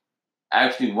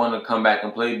actually want to come back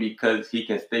and play because he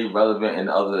can stay relevant in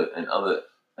other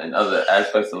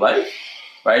aspects of life,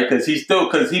 right? Because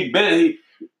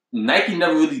Nike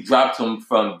never really dropped him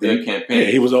from their campaign. Yeah,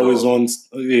 he was always on.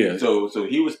 Yeah, so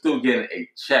he was still getting a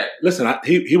check. Listen,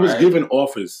 he was given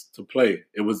offers to play.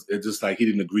 It's just like he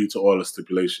didn't agree to all the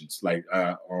stipulations. Like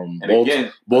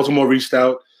Baltimore reached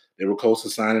out. They were close to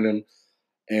signing him,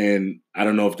 and I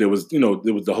don't know if there was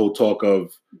the whole talk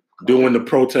of doing the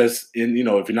protests in,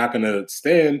 if you're not going to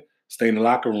stay in the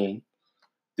locker room.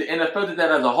 The NFL did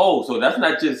that as a whole, so that's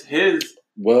not just his.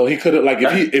 Well, he could have,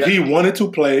 if he wanted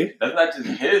to play. That's not just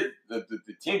his. The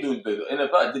team doing the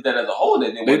NFL did that as a whole.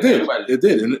 They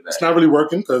did, and it's not really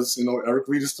working because Eric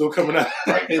Reid is still coming out.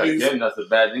 Again, that's a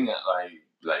bad thing.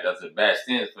 Like that's a bad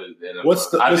stance for the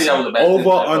NFL. I think that was a bad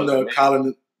over under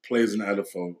Colin plays in the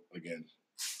NFL again.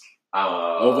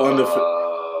 Over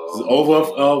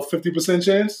 50%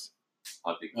 chance.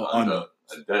 I think under.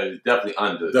 Definitely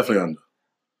under. Definitely under.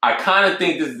 I kind of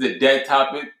think this is a dead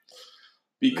topic.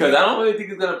 Because I don't really think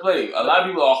he's going to play. A lot of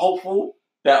people are hopeful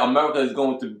that America is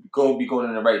going to be going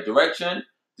in the right direction.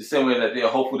 The same way that they are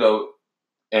hopeful that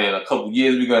in a couple of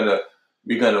years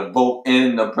we're gonna vote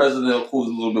in a president who's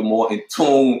a little bit more in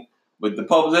tune with the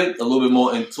public, a little bit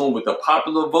more in tune with the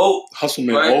popular vote. Hustle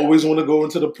man always want to go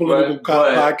into the political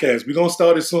podcast. We're gonna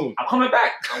start it soon. I'm coming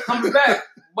back,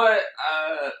 but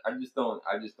I just don't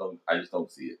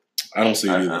see it. I don't see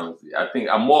it either. I don't see it. I think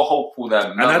I'm more hopeful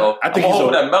that Melo. I think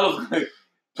Melo's gonna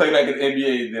play back in the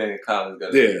NBA than Colin's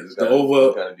gonna. Yeah, the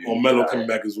over on Melo coming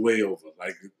back is way over.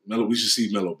 Like Melo, we should see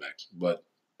Melo back. But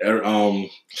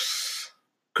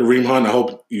Kareem Hunt, I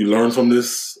hope you learn from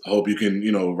this. I hope you can,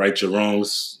 right your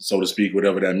wrongs, so to speak,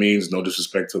 whatever that means. No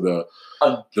disrespect to the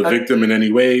victim in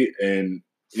any way, and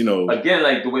again,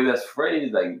 like the way that's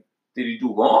phrased, like did he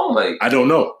do wrong? Like I don't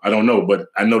know, but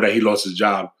I know that he lost his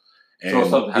job, and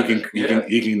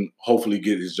he can hopefully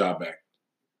get his job back.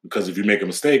 Because if you make a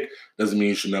mistake, doesn't mean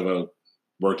you should never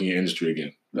work in your industry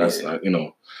again. That's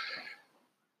NFL,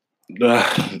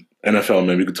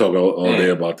 man. We could talk all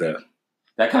day about that.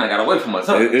 That kind of got away from us,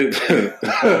 huh?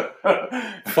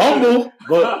 Fumble,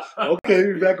 but okay,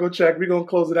 we're back on track. We're gonna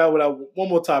close it out with one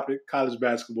more topic: college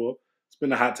basketball. It's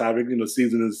been a hot topic.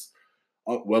 Season is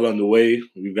well underway.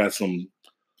 We've got some.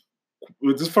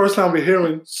 This is the first time we're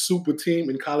hearing super team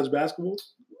in college basketball.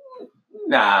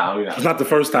 Nah, it's not the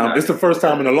first time. It's the first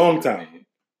time in a long time.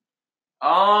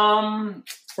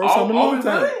 First time in a long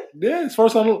time. Really? Yeah, it's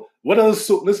first time. What else?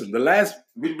 Listen, the last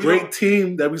great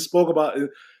team that we spoke about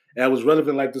that was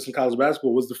relevant like this in college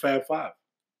basketball was the Fab Five.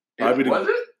 Was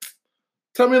it?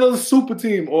 Tell me another super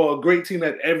team or a great team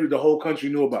that the whole country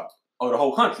knew about. Oh, the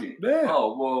whole country. Yeah.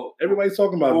 Oh well, everybody's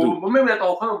talking about. Well, maybe that's the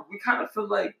whole country. We kind of feel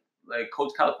like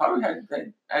Coach Calipari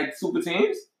had super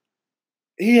teams.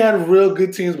 He had real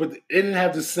good teams, but it didn't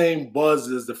have the same buzz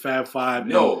as the Fab Five.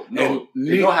 No, they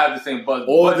don't have the same buzz.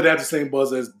 Or did they have the same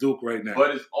buzz as Duke right now?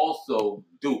 But it's also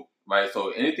Duke, right?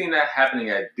 So anything that's happening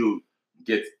at Duke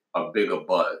gets a bigger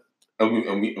buzz,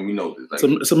 and we know this.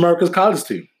 Like, it's America's college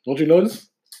team. Don't you know this?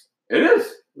 It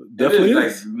is. Definitely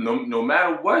is. Like, no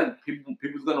matter what,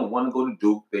 people's gonna want to go to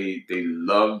Duke. They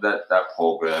love that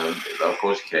program. They love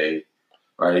Coach K.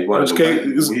 Right? He's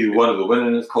one of the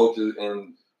winningest coaches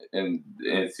in the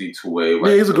NC2A. Right?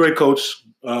 Yeah, he's a great coach.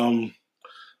 I'm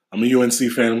a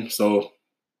UNC fan, so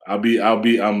I'm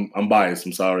biased.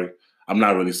 I'm sorry. I'm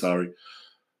not really sorry.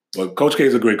 But Coach K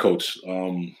is a great coach.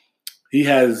 He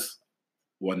has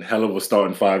one hell of a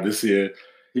starting five this year.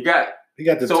 He got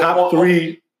the top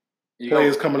three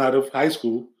players coming out of high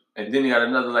school. And then he got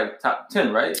another top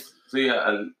 10, right? So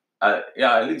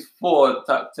at least 4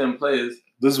 top 10 players.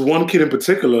 There's one kid in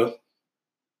particular.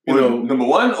 Number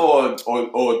one or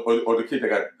the kid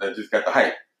that just got the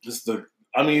hype? The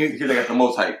kid that got the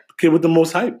most hype. The kid with the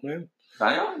most hype, man.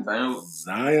 Zion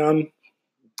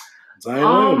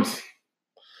Williams.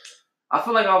 I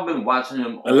feel like I've been watching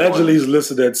him. Allegedly, he's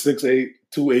listed at 6'8",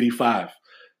 285.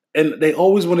 And they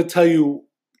always want to tell you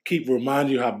keep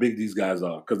reminding you how big these guys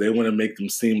are because they want to make them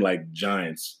seem like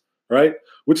giants, right?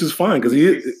 Which is fine because he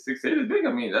is 6'8" is big.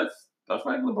 I mean, that's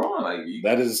like LeBron. Like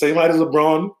that is the same height as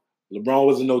LeBron. LeBron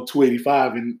wasn't no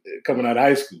 285 in coming out of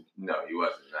high school. No, he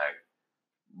wasn't. Like,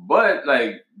 but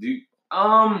like,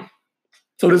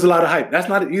 so there's a lot of hype. That's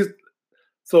not easy.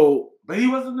 So, but he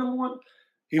wasn't number one.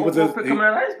 He was coming out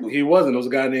of high school. He wasn't. There was a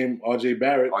guy named R.J.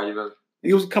 Barrett.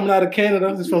 He was coming out of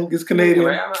Canada. He's Canadian.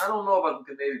 Right? I don't know about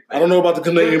the Canadian players. I don't know about the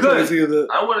Canadian players either.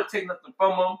 I don't want to take nothing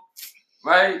from them,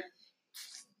 right?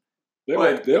 They're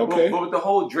okay. But with the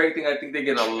whole Drake thing, I think they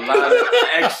get a lot of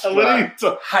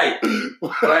extra hype,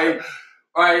 right?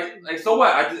 Right? Like, so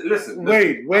what? Listen.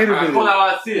 Wait a minute. I call how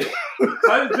I see it.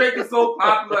 Because Drake is so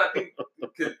popular, I think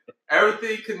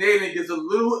everything Canadian gets a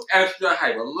little extra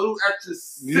hype, a little extra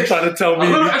 6. You trying to tell me? A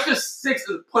little extra 6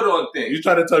 is put on things. You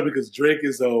trying to tell me because Drake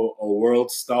is a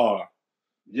world star?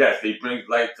 Yes, he brings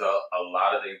light to a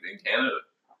lot of things in Canada.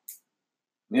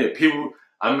 Yeah, people.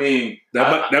 I mean,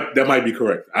 that might be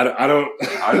correct. I don't.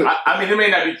 I mean, it may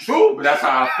not be true, but that's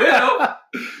how I feel,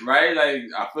 right? Like,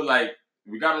 I feel like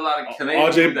we got a lot of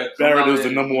Canadians. R.J. Barrett was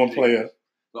the number one player.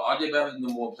 So R.J. Barrett was the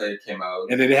number one player that came out,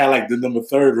 and then they had like the number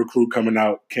 3 recruit coming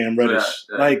out, Cam Reddish.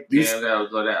 Like these,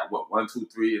 what 1, 2,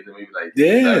 3, and then maybe like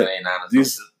 7, 8, 9.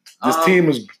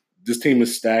 This team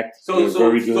is stacked.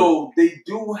 So they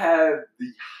do have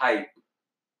the hype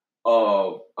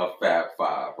of a Fab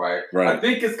Five, right? Right. I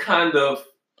think it's kind of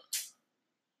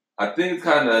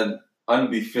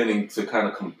unbefitting to kind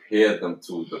of compare them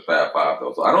to the Fab Five,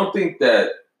 though. So I don't think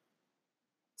that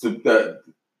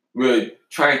we're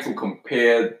trying to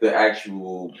compare the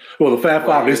actual. Well, the Fab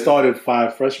Five, they started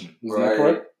 5 freshmen. Is that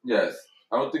correct? Yes.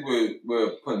 I don't think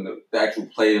we're putting the actual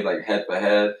players like head for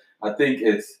head. I think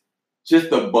it's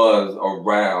just the buzz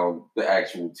around the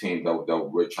actual team that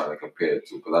we're trying to compare it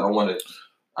to. Because I don't want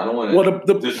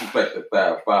to disrespect the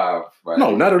Fab Five. Right?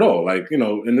 No, not at all. Like, and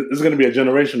there's going to be a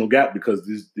generational gap because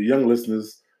the young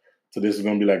listeners to this are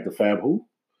going to be like the Fab who?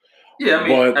 Yeah, I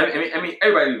mean,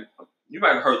 everybody. You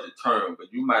might have heard the term,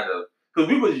 but you might have because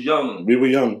we was young. We were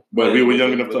young, but we were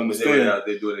young enough to understand. They were out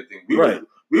there doing anything.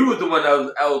 We were the one that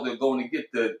was out there going to get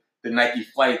the Nike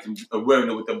flights and wearing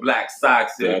it with the black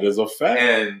socks. That is a fact.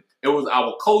 And it was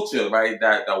our culture, right?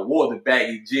 That wore the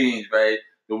baggy jeans, right?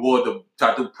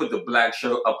 Tried to put the black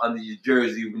shirt up under your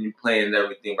jersey when you're playing and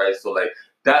everything, right? So like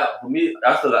that for me,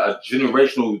 that's a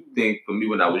generational thing for me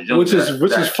when I was young. Which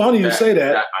is funny you say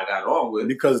that. I got on with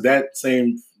because that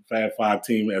same Fab Five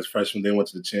team as freshmen, they went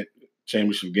to the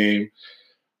championship game.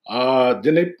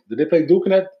 Did they play Duke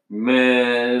in that?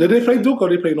 Man, did they play Duke or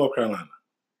did they play North Carolina?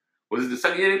 Was it the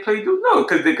second year they played Duke? No,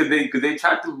 because they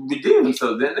tried to redeem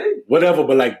themselves, didn't they? Whatever,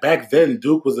 but like back then,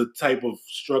 Duke was a type of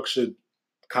structured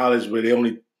college where they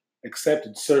only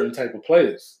accepted certain type of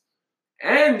players.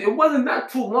 And it wasn't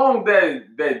that too long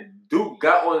that Duke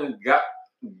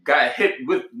got hit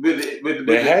with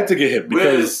they had to get hit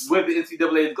because where the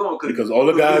NCAA is going because all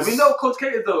the guys we know Coach K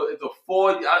is a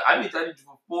 4. I need you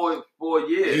for 4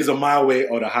 years. He's a my way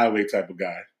or the highway type of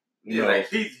guy. Yeah, like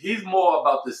he's more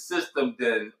about the system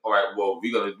than all right. Well,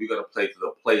 we're gonna play to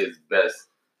the players' best.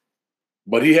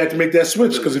 But he had to make that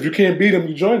switch because if you can't beat him,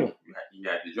 you join him. You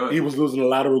had to join. He was losing a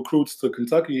lot of recruits to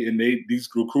Kentucky, and these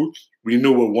recruits we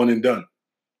knew were one and done.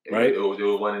 Right? They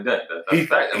were one and done. That's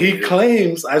fact. He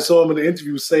claims, I saw him in the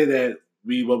interview say that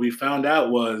what we found out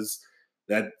was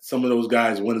that some of those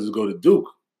guys wanted to go to Duke,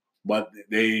 but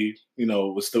they,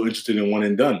 were still interested in one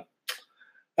and done.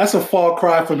 That's a far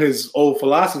cry from his old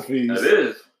philosophies.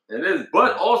 It is.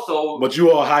 But also... But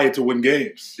you are hired to win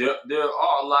games. There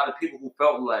are a lot of people who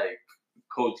felt like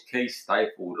Coach K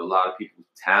stifled a lot of people's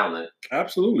talent.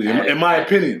 Absolutely. In my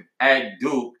opinion. At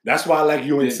Duke. That's why I like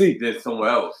UNC. Than somewhere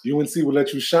else. UNC will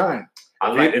let you shine.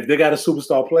 If they got a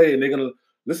superstar player and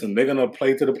they're going to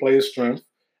play to the player's strength,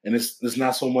 and it's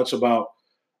not so much about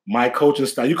my coaching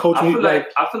style. You coach me I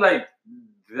feel like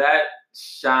that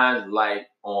shines light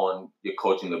on your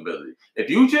coaching ability. If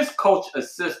you just coach a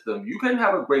system, you can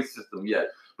have a great system, yes.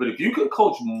 But if you can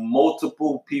coach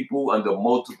multiple people under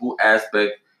multiple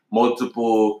aspects,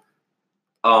 multiple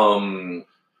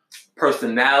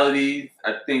personalities,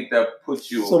 I think that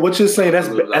puts you. So what you're saying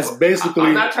that's basically.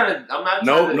 I'm not trying to.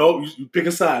 No. You pick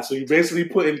a side. So you basically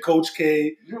put in Coach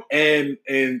K and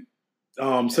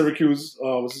Syracuse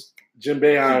Jim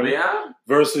Boeheim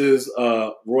versus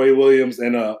Roy Williams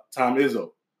and Tom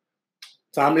Izzo.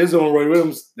 Tom Izzo and Roy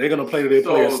Williams, they're gonna play to their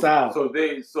player style.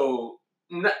 So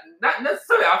not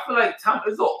necessarily. I feel like Tom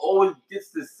Izzo always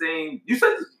gets the same. You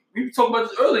said we were talking about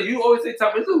this earlier. You always say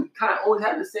Tom Izzo kind of always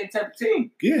had the same type of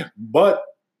team. Yeah, but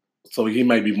so he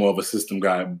might be more of a system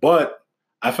guy. But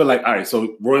I feel like all right.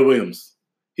 So Roy Williams,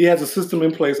 he has a system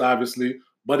in place, obviously.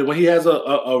 But when he has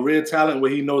a real talent where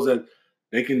he knows that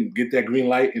they can get that green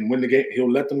light and win the game,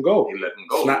 he'll let them go. He'll let them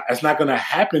go. It's not going to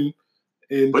happen.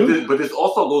 But this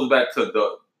also goes back to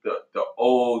the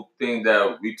old thing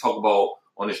that we talk about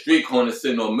on the street corner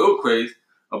sitting on milk crates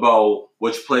about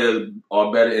which players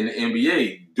are better in the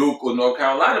NBA, Duke or North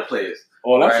Carolina players.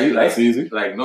 Oh, that's easy. Like